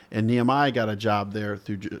Chick-fil-A, and Nehemiah got a job there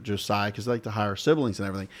through Josiah because they like to hire siblings and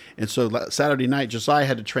everything. And so Saturday night, Josiah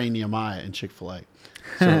had to train Nehemiah in Chick-fil-A.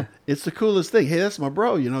 So it's the coolest thing. Hey, that's my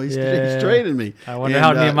bro. He's training me. I wonder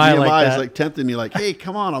how Nehemiah's like tempting me, like, hey,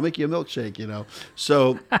 come on, I'll make you a milkshake.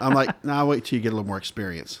 So I'm like, nah, wait till you get a little more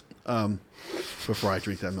experience before I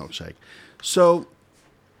drink that milkshake. So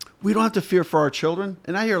we don't have to fear for our children.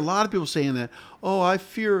 And I hear a lot of people saying that, oh, I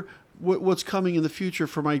fear what's coming in the future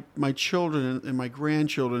for my children and my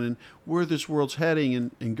grandchildren and where this world's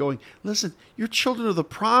heading and going. Listen, you're children of the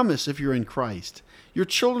promise if you're in Christ. You're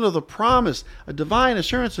children of the promise, a divine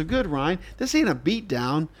assurance of good, Ryan. This ain't a beat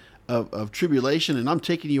down of tribulation and I'm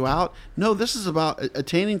taking you out. No, this is about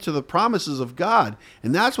attaining to the promises of God.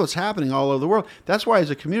 And that's what's happening all over the world. That's why as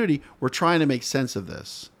a community, we're trying to make sense of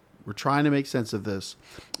this. We're trying to make sense of this.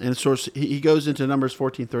 And so he goes into Numbers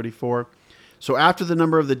 14:34. So after the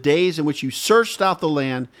number of the days in which you searched out the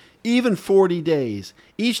land, even 40 days,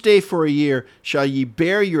 each day for a year, shall ye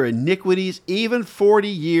bear your iniquities, even 40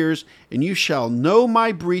 years, and you shall know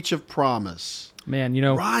my breach of promise. Man,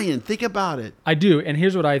 Ryan, think about it. I do, and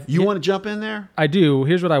here's what You want to jump in there? I do.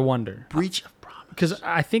 Here's what I wonder. Breach of promise. Because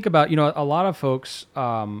I think about, a lot of folks,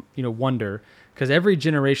 wonder, because every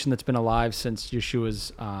generation that's been alive since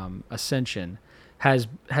Yeshua's ascension has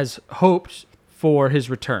hoped for his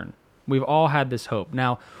return. We've all had this hope.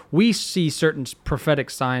 Now, we see certain prophetic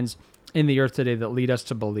signs in the earth today that lead us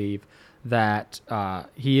to believe that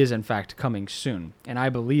he is, in fact, coming soon. And I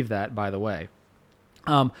believe that, by the way.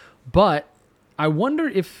 But I wonder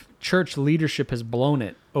if church leadership has blown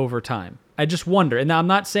it over time. I just wonder. And now I'm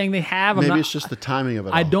not saying they have. Maybe it's just the timing of it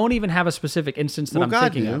all. I don't even have a specific instance that I'm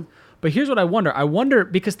God thinking knew. of. But here's what I wonder. I wonder,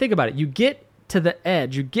 because think about it. You get to the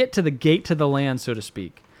edge, you get to the gate to the land, so to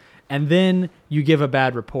speak, and then you give a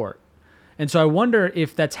bad report. And so I wonder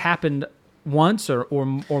if that's happened once or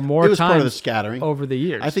more It was times part of the scattering over the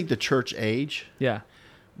years. I think the church age. Yeah.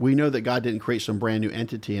 We know that God didn't create some brand new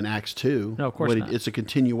entity in Acts 2. No, of course not. It's a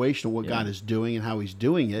continuation of what God is doing and how he's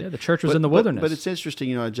doing it. Yeah, the church was in the wilderness. But it's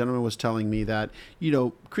interesting, a gentleman was telling me that,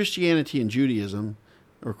 Christianity and Judaism,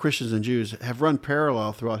 or Christians and Jews, have run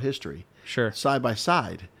parallel throughout history. Sure. Side by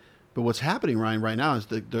side. But what's happening, Ryan, right now is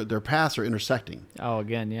their paths are intersecting. Oh,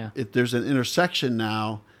 again, yeah. There's an intersection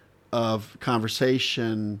now of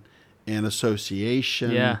conversation and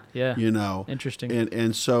association. Yeah. Interesting.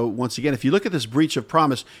 And so once again, if you look at this breach of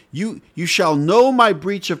promise, you shall know my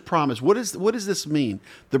breach of promise. What does this mean?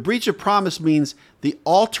 The breach of promise means the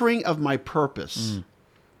altering of my purpose.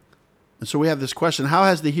 And so we have this question: how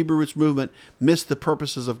has the Hebrew Roots movement missed the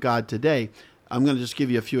purposes of God today? I'm going to just give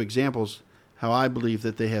you a few examples how I believe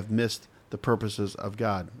that they have missed the purposes of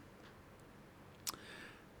God.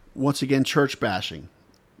 Once again, church bashing.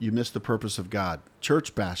 You miss the purpose of God.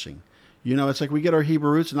 Church bashing. It's like we get our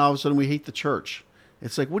Hebrew roots and all of a sudden we hate the church.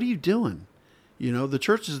 It's like, what are you doing? The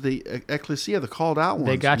church is the ecclesia, the called out ones.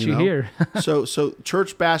 They got you here. so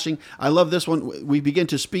church bashing. I love this one. We begin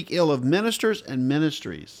to speak ill of ministers and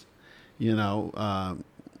ministries. I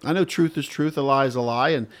know truth is truth, a lie is a lie,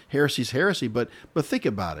 and heresy is heresy, but think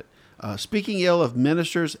about it. Speaking ill of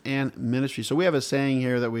ministers and ministries. So we have a saying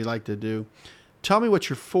here that we like to do. Tell me what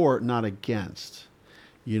you're for, not against.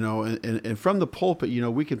 And from the pulpit,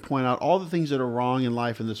 we can point out all the things that are wrong in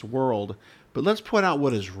life in this world, but let's point out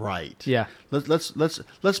what is right. Yeah.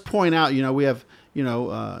 Let's point out, we have,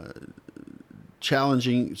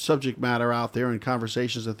 challenging subject matter out there and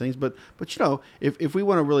conversations and things, but if we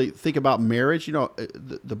want to really think about marriage,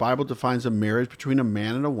 the Bible defines a marriage between a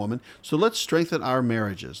man and a woman. So let's strengthen our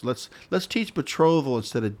marriages. Let's teach betrothal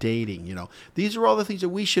instead of dating. These are all the things that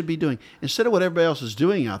we should be doing instead of what everybody else is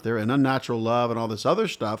doing out there and unnatural love and all this other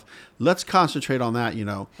stuff. Let's concentrate on that.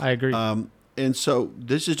 I agree. And so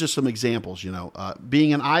this is just some examples.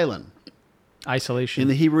 Being an island. Isolation. In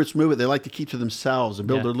the Hebrew Roots movement, they like to keep to themselves and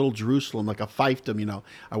build their little Jerusalem, like a fiefdom.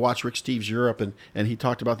 I watched Rick Steves' Europe, and he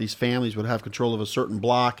talked about these families would have control of a certain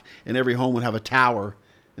block, and every home would have a tower,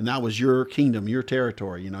 and that was your kingdom, your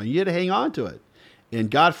territory. You had to hang on to it.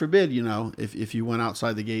 And God forbid, if you went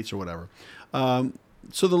outside the gates or whatever.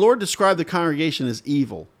 So the Lord described the congregation as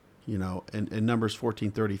evil, in Numbers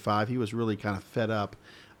 14:35. He was really kind of fed up.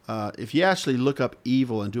 If you actually look up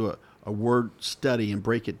evil and do a word study and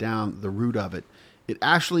break it down, the root of it, it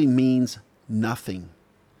actually means nothing.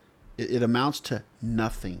 It amounts to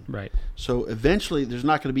nothing. Right. So eventually there's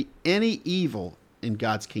not going to be any evil in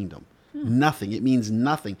God's kingdom. Nothing. It means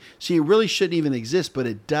nothing. See, it really shouldn't even exist, but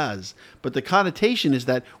it does. But the connotation is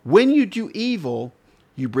that when you do evil,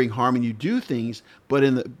 you bring harm and you do things, but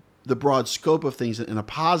in the broad scope of things, in a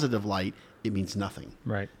positive light, it means nothing.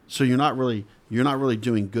 Right. So you're not really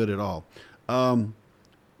doing good at all.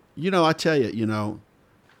 I tell you,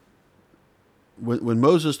 when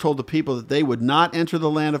Moses told the people that they would not enter the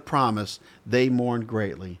land of promise, they mourned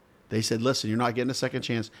greatly. They said, listen, you're not getting a second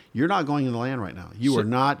chance. You're not going in the land right now. You are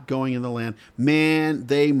not going in the land. Man,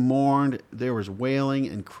 they mourned. There was wailing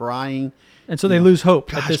and crying. And so they lose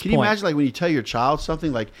hope at this can point. You imagine when you tell your child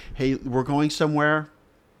something like, hey, we're going somewhere.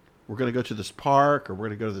 We're going to go to this park or we're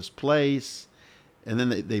going to go to this place. And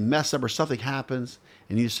then they mess up or something happens.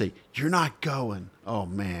 And you say, you're not going. Oh,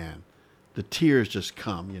 man. The tears just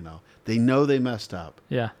come, They know they messed up.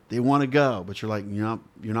 Yeah. They want to go, but you're like, you're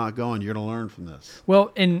not going. You're going to learn from this.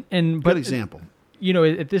 Well, Good but example.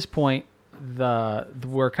 At this point,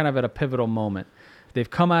 we're kind of at a pivotal moment. They've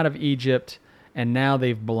come out of Egypt, and now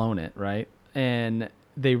they've blown it, right? And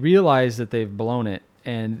they realize that they've blown it,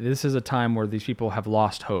 and this is a time where these people have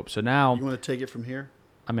lost hope. So now... You want to take it from here?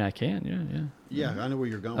 I mean, I can, Yeah, I know where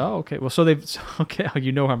you're going. Oh, okay. Well, so okay,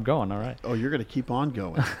 you know where I'm going. All right. Oh, you're going to keep on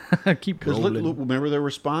going. Keep Because going. look, remember their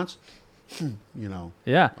response?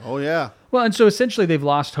 Yeah. Oh, yeah. Well, and so essentially they've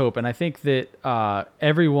lost hope. And I think that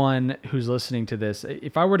everyone who's listening to this,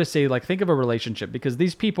 if I were to say, think of a relationship, because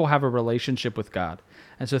these people have a relationship with God.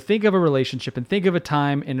 And so think of a relationship and think of a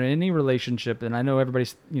time in any relationship, and I know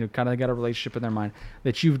everybody's kind of got a relationship in their mind,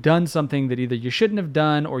 that you've done something that either you shouldn't have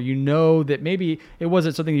done or that maybe it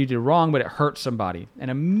wasn't something you did wrong, but it hurt somebody.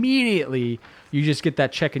 And immediately you just get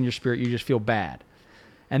that check in your spirit. You just feel bad.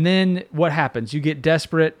 And then what happens? You get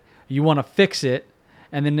desperate. You want to fix it.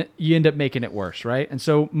 And then you end up making it worse, right? And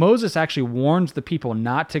so Moses actually warns the people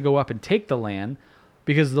not to go up and take the land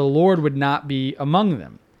because the Lord would not be among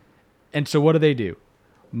them. And so what do?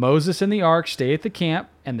 Moses and the ark stay at the camp.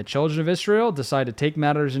 and the children of Israel decide to take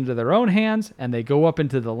matters into their own hands, and they go up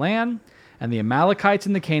into the land, and the Amalekites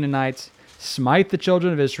and the Canaanites smite the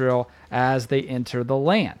children of Israel as they enter the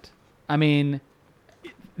land. I mean,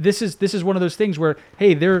 this is one of those things where,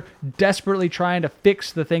 hey, they're desperately trying to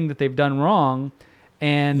fix the thing that they've done wrong,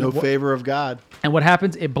 and No favor of God. and what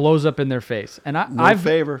happens? It blows up in their face. And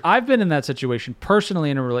Favor. I've been in that situation personally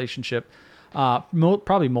in a relationship,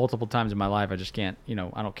 probably multiple times in my life. I just can't,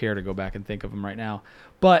 I don't care to go back and think of them right now.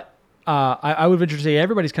 But I would venture to say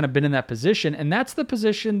everybody's kind of been in that position, and that's the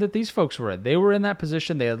position that these folks were in. They were in that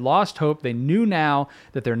position. They had lost hope. They knew now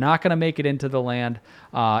that they're not going to make it into the land,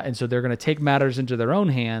 and so they're going to take matters into their own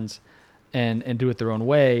hands and do it their own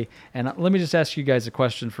way. And let me just ask you guys a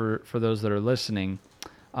question for those that are listening.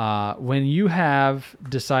 When you have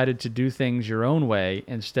decided to do things your own way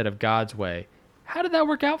instead of God's way, how did that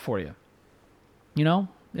work out for you?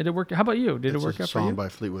 Did it work? How about you? Did it work out for you? It's a song by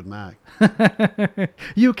Fleetwood Mac.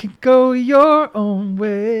 You can go your own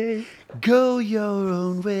way. Go your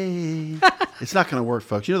own way. It's not going to work,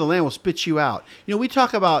 folks. The land will spit you out. We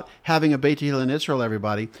talk about having a Beit Tehillah in Israel,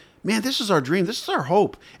 everybody. Man, this is our dream. This is our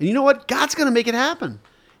hope. And you know what? God's going to make it happen.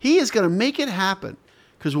 He is going to make it happen.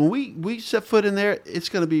 Because when we set foot in there, it's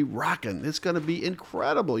going to be rocking. It's going to be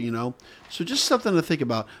incredible, So just something to think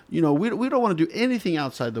about. We don't want to do anything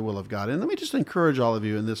outside the will of God. And let me just encourage all of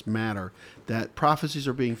you in this matter that prophecies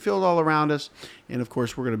are being filled all around us. And, of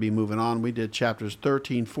course, we're going to be moving on. We did chapters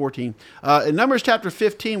 13, 14. In Numbers chapter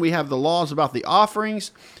 15, we have the laws about the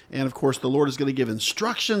offerings. And, of course, the Lord is going to give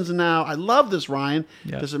instructions now. I love this, Ryan.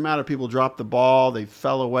 Yeah. Doesn't matter. People dropped the ball. They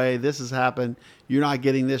fell away. This has happened. You're not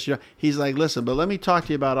getting this. He's like, listen, but let me talk to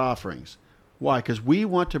you about offerings. Why? Because we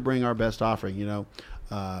want to bring our best offering,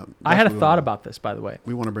 I had a thought about this, by the way.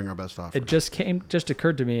 We want to bring our best offering. It just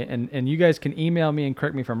occurred to me, and you guys can email me and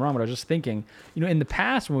correct me if I'm wrong, but I was just thinking, in the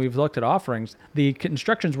past when we've looked at offerings, the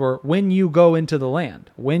instructions were when you go into the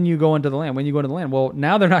land. When you go into the land. When you go into the land. Well,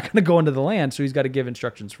 now they're not going to go into the land, so he's got to give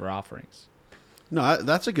instructions for offerings. No,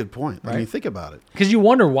 that's a good point. Right? I mean, think about it. Because you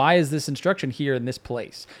wonder, why is this instruction here in this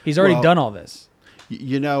place? He's already done all this.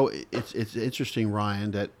 It's interesting,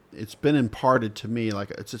 Ryan, that it's been imparted to me, like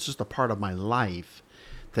it's just a part of my life,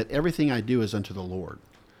 that everything I do is unto the Lord.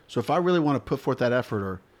 So if I really want to put forth that effort,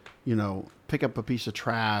 or pick up a piece of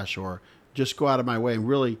trash, or just go out of my way and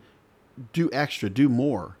really do extra, do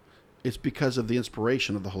more, it's because of the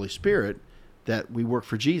inspiration of the Holy Spirit that we work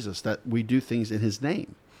for Jesus, that we do things in His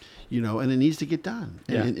name, and it needs to get done.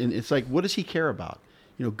 Yeah. And it's like, what does He care about?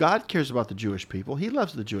 God cares about the Jewish people. He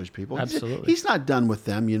loves the Jewish people. Absolutely. He's not done with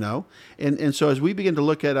them, And so as we begin to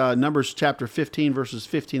look at Numbers chapter 15, verses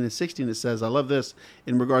 15 and 16, it says, I love this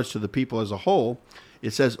in regards to the people as a whole.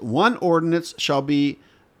 It says, one ordinance shall be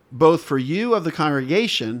both for you of the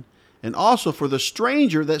congregation and also for the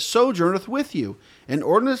stranger that sojourneth with you. An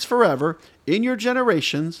ordinance forever in your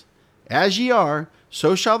generations, as ye are,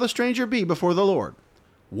 so shall the stranger be before the Lord.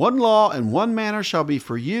 One law and one manner shall be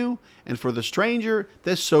for you and for the stranger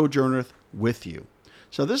that sojourneth with you.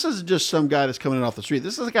 So this isn't just some guy that's coming in off the street.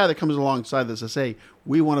 This is a guy that comes alongside this and say,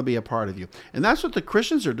 we want to be a part of you. And that's what the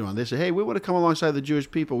Christians are doing. They say, hey, we want to come alongside the Jewish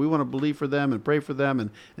people. We want to believe for them and pray for them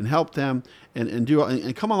and help them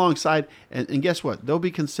and come alongside. And guess what? They'll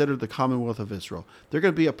be considered the Commonwealth of Israel. They're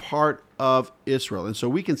going to be a part of Israel. And so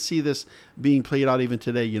we can see this being played out even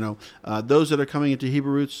today. Those that are coming into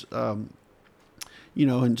Hebrew Roots,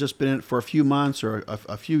 and just been in it for a few months or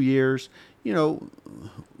a few years,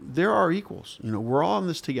 there are equals. We're all in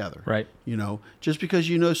this together. Right. Just because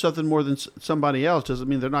you know something more than somebody else doesn't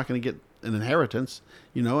mean they're not going to get an inheritance,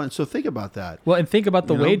 and so think about that. Well, and think about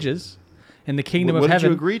the wages. In the kingdom of What did heaven,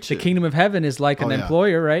 you agree to? the kingdom of heaven is like an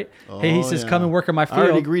employer, right? Hey, he says, come and work in my field. I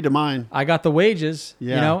already agreed to mine. I got the wages,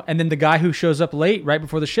 and then the guy who shows up late right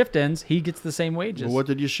before the shift ends, he gets the same wages. Well, what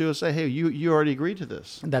did Yeshua say? Hey, you already agreed to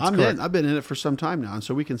this. That's correct. I've been in it for some time now, and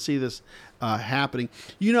so we can see this happening.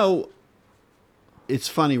 It's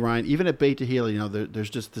funny, Ryan, even at Beit Tehillah, there's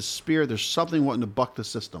just this spirit, there's something wanting to buck the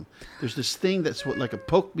system. There's this thing that's like a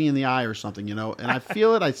poke me in the eye or something, and I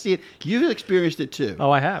feel it, I see it. You've experienced it too. Oh,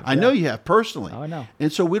 I have. I know you have personally. Oh, I know.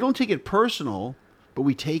 And so we don't take it personal, but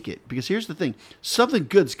we take it. Because here's the thing, something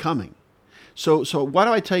good's coming. So why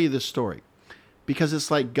do I tell you this story? Because it's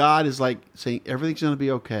like God is like saying, everything's going to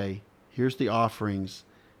be okay. Here's the offerings.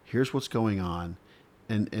 Here's what's going on.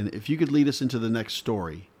 And if you could lead us into the next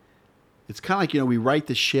story. It's kind of like, we right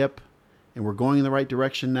the ship and we're going in the right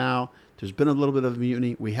direction now. There's been a little bit of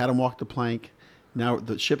mutiny. We had them walk the plank. Now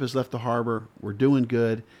the ship has left the harbor. We're doing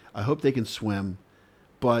good. I hope they can swim.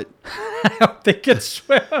 But I hope they can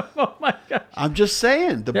swim. Oh my gosh. I'm just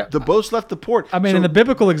saying, Yeah. the boats left the port. I mean, So in the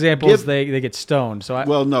biblical examples, give- they get stoned. So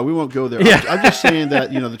Well, no, we won't go there. Yeah. I'm just saying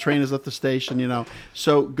that, the train has left the station,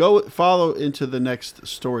 So follow into the next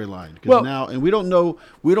storyline. Well- And we don't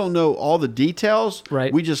know all the details.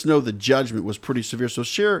 Right. We just know the judgment was pretty severe. So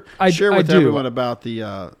share I with do. everyone about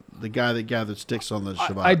the guy that gathered sticks on the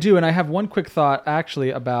Shabbat. I do, and I have one quick thought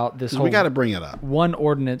actually about this whole. We got to bring it up. One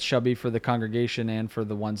ordinance shall be for the congregation and for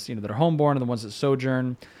the ones that are homeborn and the ones that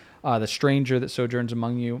sojourn, the stranger that sojourns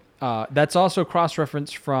among you. That's also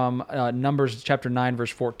cross-referenced from Numbers chapter 9,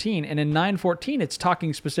 verse 14. And in 9:14, it's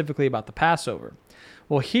talking specifically about the Passover.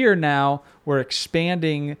 Well, here now we're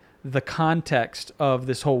expanding the context of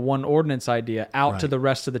this whole one ordinance idea out to Right. the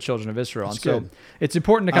rest of the children of Israel. That's and so good. it's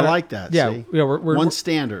important to I kind of like that. Yeah, see? we're One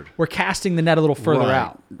standard. we're casting the net a little further Right.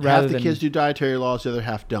 out Half rather the than kids do dietary laws, the other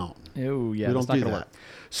half don't. Oh yeah, We that's don't not do gonna that. work.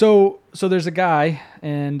 So there's a guy,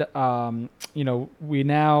 and we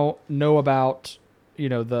now know about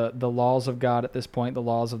the laws of God at this point, the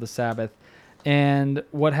laws of the Sabbath, and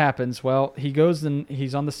what happens? Well, he goes and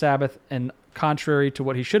he's on the Sabbath, and contrary to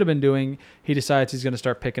what he should have been doing, he decides he's going to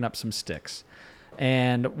start picking up some sticks.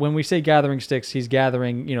 And when we say gathering sticks, he's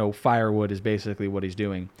gathering, firewood is basically what he's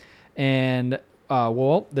doing. And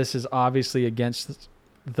this is obviously against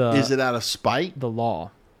Is it out of spite? the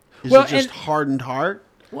law. Is Well, it just and- hardened heart?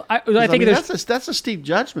 Well, I think there's. that's a steep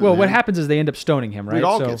judgment. Well, what man. happens is they end up stoning him, right? We'd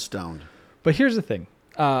all So- get stoned. But here's the thing,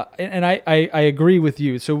 and I agree with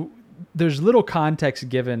you. So there's little context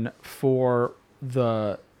given for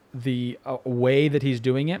the way that he's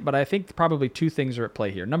doing it, but I think probably two things are at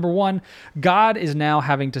play here. Number one, God is now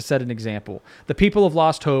having to set an example. The people have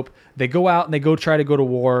lost hope. They go out and they try to go to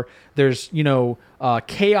war. There's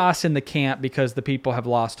chaos in the camp because the people have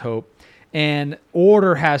lost hope. And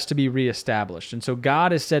order has to be reestablished. And so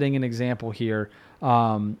God is setting an example here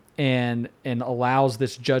and allows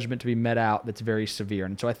this judgment to be met out that's very severe.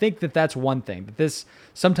 And so I think that's one thing. That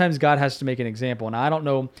sometimes God has to make an example. And I don't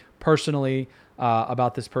know personally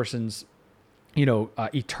about this person's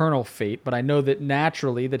eternal fate, but I know that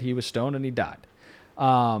naturally that he was stoned and he died.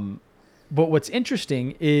 But what's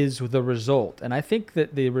interesting is the result. And I think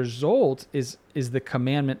that the result is the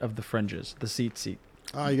commandment of the fringes, the seat.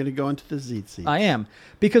 Oh, you're going to go into the Tzitzit. I am.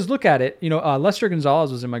 Because look at it. Lester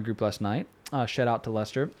Gonzalez was in my group last night. Shout out to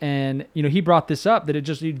Lester. And, he brought this up that it's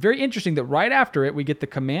very interesting that right after it, we get the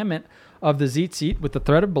commandment of the tzitzit with the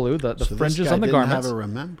thread of blue, the So fringes this guy on the didn't garments. have a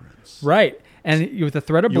remembrance. Right. And with the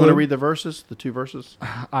thread of You blue. want to read the verses, the two verses?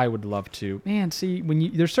 I would love to. Man, see,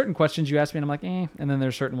 there's certain questions you ask me and I'm like, eh. And then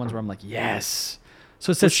there's certain ones where I'm like, yes.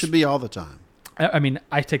 So it This says, should be all the time. I mean,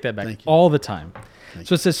 I take that back Thank you. all the time. Thank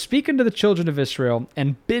So it says, speak unto the children of Israel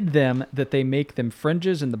and bid them that they make them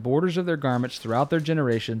fringes in the borders of their garments throughout their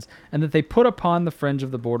generations, and that they put upon the fringe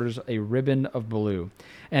of the borders a ribbon of blue.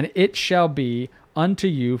 And it shall be unto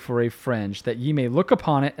you for a fringe, that ye may look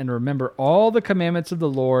upon it and remember all the commandments of the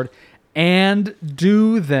Lord and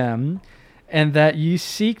do them, and that ye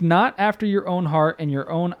seek not after your own heart and your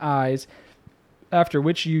own eyes, after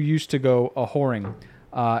which you used to go a whoring.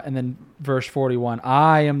 And then verse 41,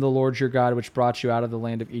 I am the Lord your God, which brought you out of the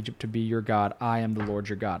land of Egypt to be your God. I am the Lord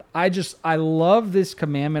your God. I love this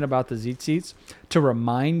commandment about the tzitzits to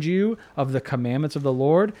remind you of the commandments of the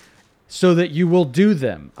Lord so that you will do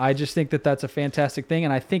them. I just think that that's a fantastic thing.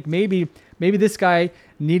 And I think maybe this guy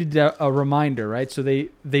needed a reminder, right? So they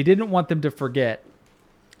didn't want them to forget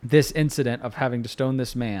this incident of having to stone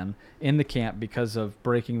this man in the camp because of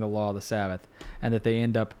breaking the law of the Sabbath, and that they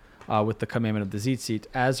end up with the commandment of the tzitzit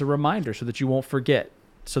as a reminder so that you won't forget,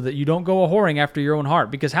 so that you don't go a-whoring after your own heart.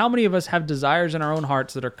 Because how many of us have desires in our own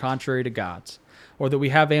hearts that are contrary to God's? Or that we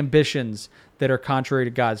have ambitions that are contrary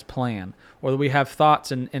to God's plan? Or that we have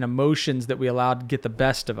thoughts and emotions that we allow to get the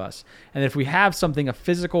best of us? And if we have something, a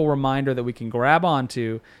physical reminder that we can grab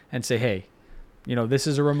onto and say, hey, this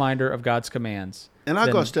is a reminder of God's commands. And I'll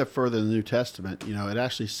then- go a step further in the New Testament. It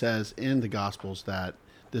actually says in the Gospels that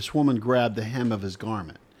this woman grabbed the hem of his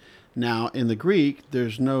garment. Now, in the Greek,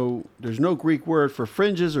 there's no Greek word for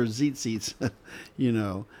fringes or tzitzits,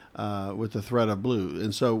 with the thread of blue.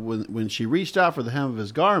 And so when she reached out for the hem of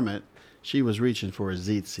his garment, she was reaching for a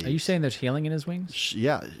tzitzit. Are you saying there's healing in his wings?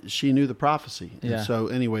 She knew the prophecy. Yeah. And so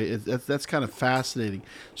anyway, that's kind of fascinating.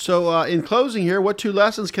 So in closing here, what two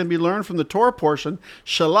lessons can be learned from the Torah portion?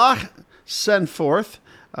 Shalach, send forth.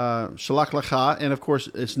 Shalach lecha, and of course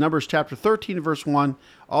it's Numbers chapter 13 verse 1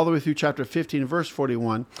 all the way through chapter 15 verse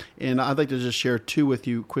 41. And I'd like to just share two with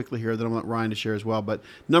you quickly here, then I want Ryan to share as well. But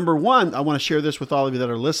number one, I want to share this with all of you that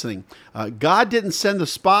are listening. God didn't send the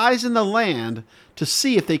spies in the land to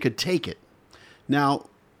see if they could take it. Now,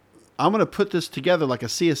 I'm going to put this together like a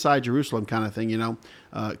CSI Jerusalem kind of thing,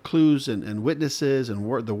 clues and witnesses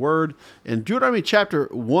and the word. In Deuteronomy chapter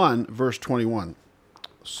 1, verse 21.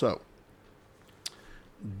 So,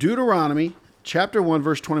 Deuteronomy chapter 1,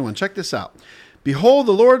 verse 21. Check this out. Behold,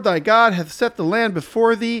 the Lord thy God hath set the land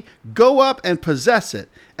before thee. Go up and possess it,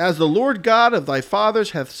 as the Lord God of thy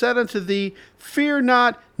fathers hath said unto thee. Fear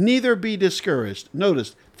not, neither be discouraged.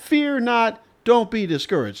 Notice, fear not, don't be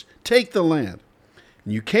discouraged. Take the land.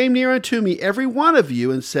 And you came near unto me, every one of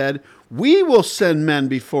you, and said, we will send men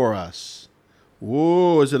before us.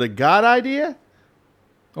 Whoa, is it a God idea?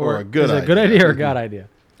 Or a good idea? Is it a good idea or a God idea?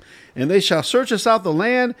 And they shall search us out the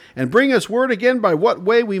land, and bring us word again by what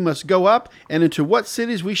way we must go up, and into what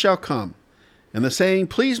cities we shall come. And the saying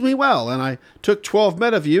pleased me well, and I took 12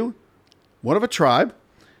 men of you, one of a tribe,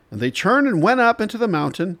 and they turned and went up into the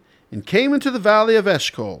mountain, and came into the valley of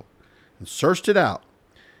Eshcol, and searched it out.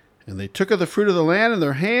 And they took of the fruit of the land in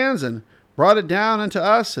their hands, and brought it down unto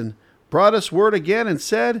us, and brought us word again, and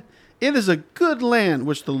said, it is a good land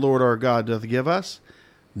which the Lord our God doth give us.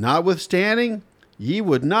 Notwithstanding, ye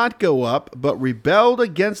would not go up, but rebelled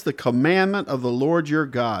against the commandment of the Lord your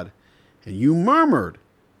God. And you murmured.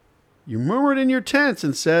 You murmured in your tents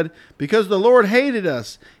and said, because the Lord hated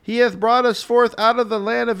us, he hath brought us forth out of the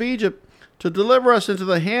land of Egypt to deliver us into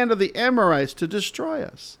the hand of the Amorites to destroy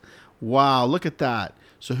us. Wow, look at that.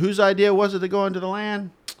 So whose idea was it to go into the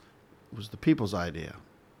land? It was the people's idea.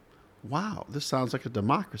 Wow, this sounds like a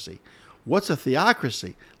democracy. What's a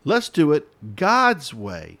theocracy? Let's do it God's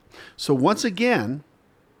way. So once again,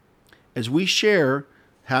 as we share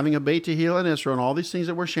having a Beit Tehillah in Israel and all these things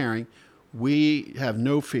that we're sharing, we have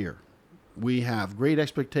no fear. We have great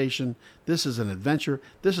expectation. This is an adventure.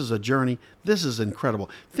 This is a journey. This is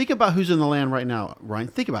incredible. Think about who's in the land right now, Ryan.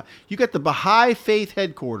 Think about it. You got the Baha'i Faith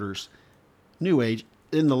headquarters, New Age,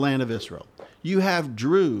 in the land of Israel. You have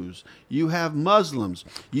Druze. You have Muslims.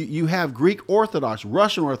 You have Greek Orthodox,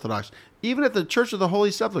 Russian Orthodox, even at the Church of the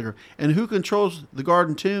Holy Sepulchre. And who controls the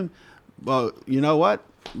Garden Tomb? Well, you know what?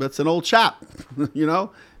 That's an old chap. At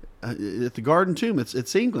the Garden Tomb,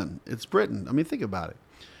 it's England. It's Britain. I mean, think about it.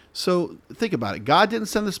 So think about it. God didn't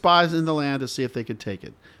send the spies in the land to see if they could take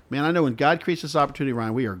it. Man, I know when God creates this opportunity,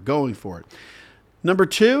 Ryan, we are going for it. Number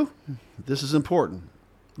 2, this is important.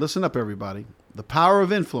 Listen up, everybody. The power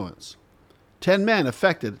of influence. 10 men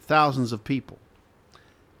affected thousands of people.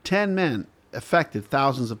 10 men affected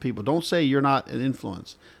thousands of people. Don't say you're not an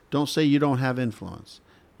influence. Don't say you don't have influence.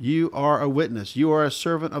 You are a witness. You are a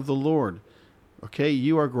servant of the Lord. Okay?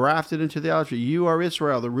 You are grafted into the altar. You are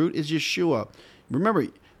Israel. The root is Yeshua. Remember,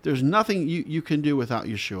 there's nothing you can do without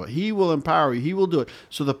Yeshua. He will empower you. He will do it.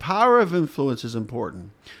 So the power of influence is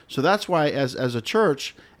important. So that's why as a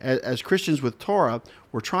church, as Christians with Torah,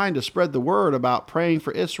 we're trying to spread the word about praying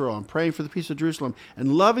for Israel and praying for the peace of Jerusalem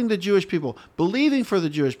and loving the Jewish people, believing for the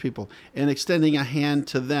Jewish people, and extending a hand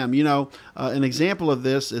to them. An example of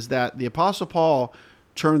this is that the Apostle Paul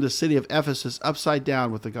turned the city of Ephesus upside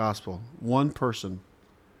down with the gospel. One person.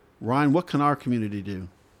 Ryan, what can our community do?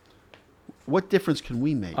 What difference can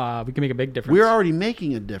we make? We can make a big difference. We're already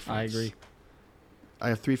making a difference. I agree. I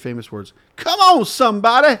have 3 famous words. Come on,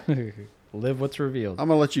 somebody. Live what's revealed. I'm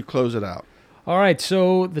going to let you close it out. All right.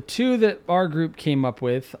 So the 2 that our group came up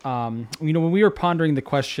with, when we were pondering the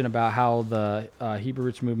question about how the Hebrew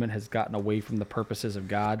Roots movement has gotten away from the purposes of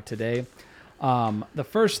God today, the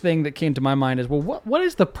first thing that came to my mind is, well, what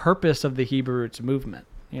is the purpose of the Hebrew Roots movement?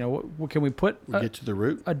 Can we put get to the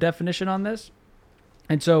root? A definition on this?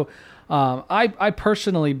 And so I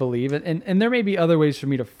personally believe, and there may be other ways for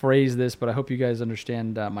me to phrase this, but I hope you guys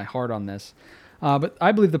understand my heart on this. But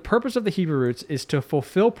I believe the purpose of the Hebrew Roots is to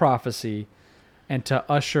fulfill prophecy and to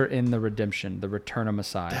usher in the redemption, the return of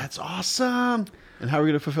Messiah. That's awesome. And how are we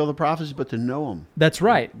going to fulfill the prophecy? But to know them. That's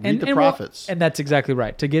right. Read the prophets. And that's exactly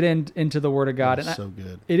right. To get into the Word of God. That's so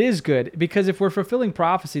good. It is good, because if we're fulfilling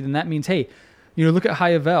prophecy, then that means, hey, look at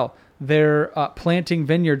Hayavel. They're planting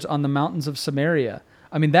vineyards on the mountains of Samaria.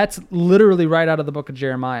 I mean, that's literally right out of the book of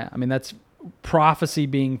Jeremiah. I mean, that's prophecy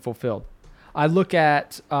being fulfilled. I look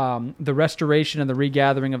at the restoration and the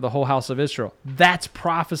regathering of the whole house of Israel. That's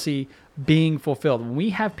prophecy being fulfilled. When we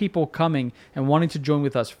have people coming and wanting to join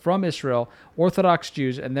with us from Israel, Orthodox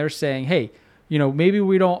Jews, and they're saying, hey, maybe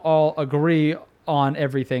we don't all agree on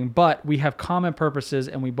everything, but we have common purposes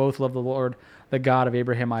and we both love the Lord, the God of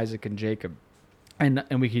Abraham, Isaac, and Jacob. And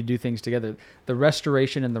we could do things together. The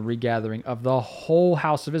restoration and the regathering of the whole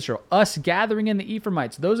house of Israel. Us gathering in the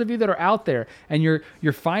Ephraimites. Those of you that are out there and you're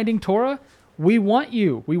finding Torah, we want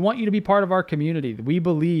you. We want you to be part of our community. We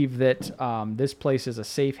believe that this place is a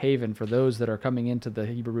safe haven for those that are coming into the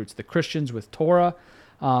Hebrew Roots, the Christians with Torah,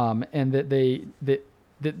 and that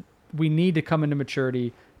we need to come into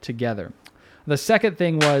maturity together. The second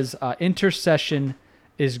thing was intercession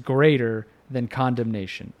is greater than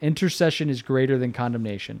condemnation. Intercession is greater than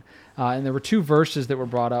condemnation. And there were two verses that were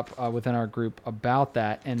brought up within our group about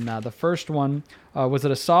that. And the first one was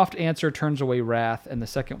that a soft answer turns away wrath. And the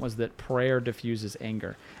second was that prayer diffuses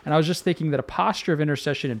anger. And I was just thinking that a posture of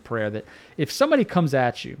intercession and prayer, that if somebody comes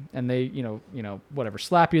at you and they, whatever,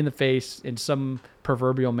 slap you in the face in some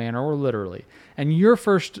proverbial manner or literally, and your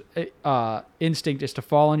first instinct is to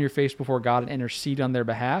fall on your face before God and intercede on their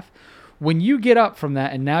behalf, when you get up from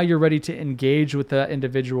that and now you're ready to engage with the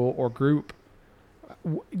individual or group,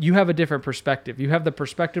 you have a different perspective. You have the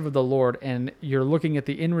perspective of the Lord, and you're looking at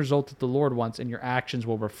the end result that the Lord wants, and your actions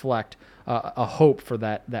will reflect a hope for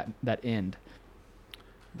that end.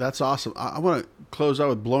 That's awesome. I want to close out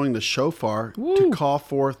with blowing the shofar Woo. to call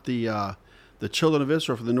forth the children of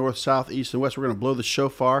Israel from the north, south, east, and west. We're going to blow the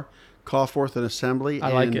shofar, call forth an assembly.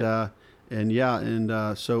 I like it.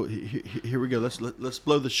 So here we go. Let's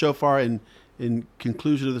blow the shofar in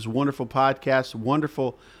conclusion of this wonderful podcast.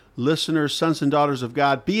 Wonderful listeners, sons and daughters of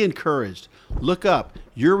God, be encouraged. Look up.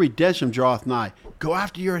 Your redemption draweth nigh. Go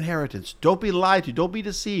after your inheritance. Don't be lied to. Don't be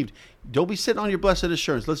deceived. Don't be sitting on your blessed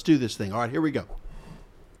assurance. Let's do this thing. All right, here we go.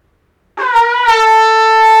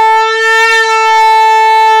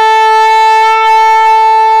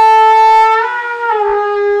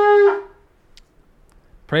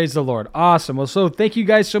 Praise the Lord. Awesome. Well, so thank you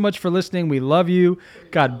guys so much for listening. We love you.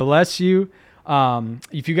 God bless you.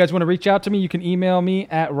 If you guys want to reach out to me, you can email me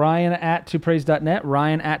at ryan@topraise.net,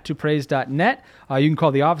 ryan@topraise.net. You can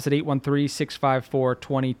call the office at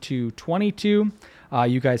 813-654-2222.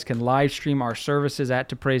 You guys can live stream our services at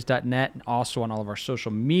topraise.net and also on all of our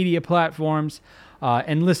social media platforms.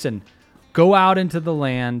 And listen, go out into the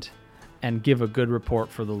land and give a good report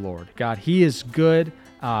for the Lord. God, He is good.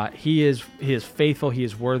 He is faithful. He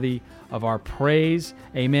is worthy of our praise.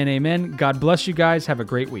 Amen. Amen. God bless you guys. Have a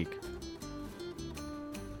great week.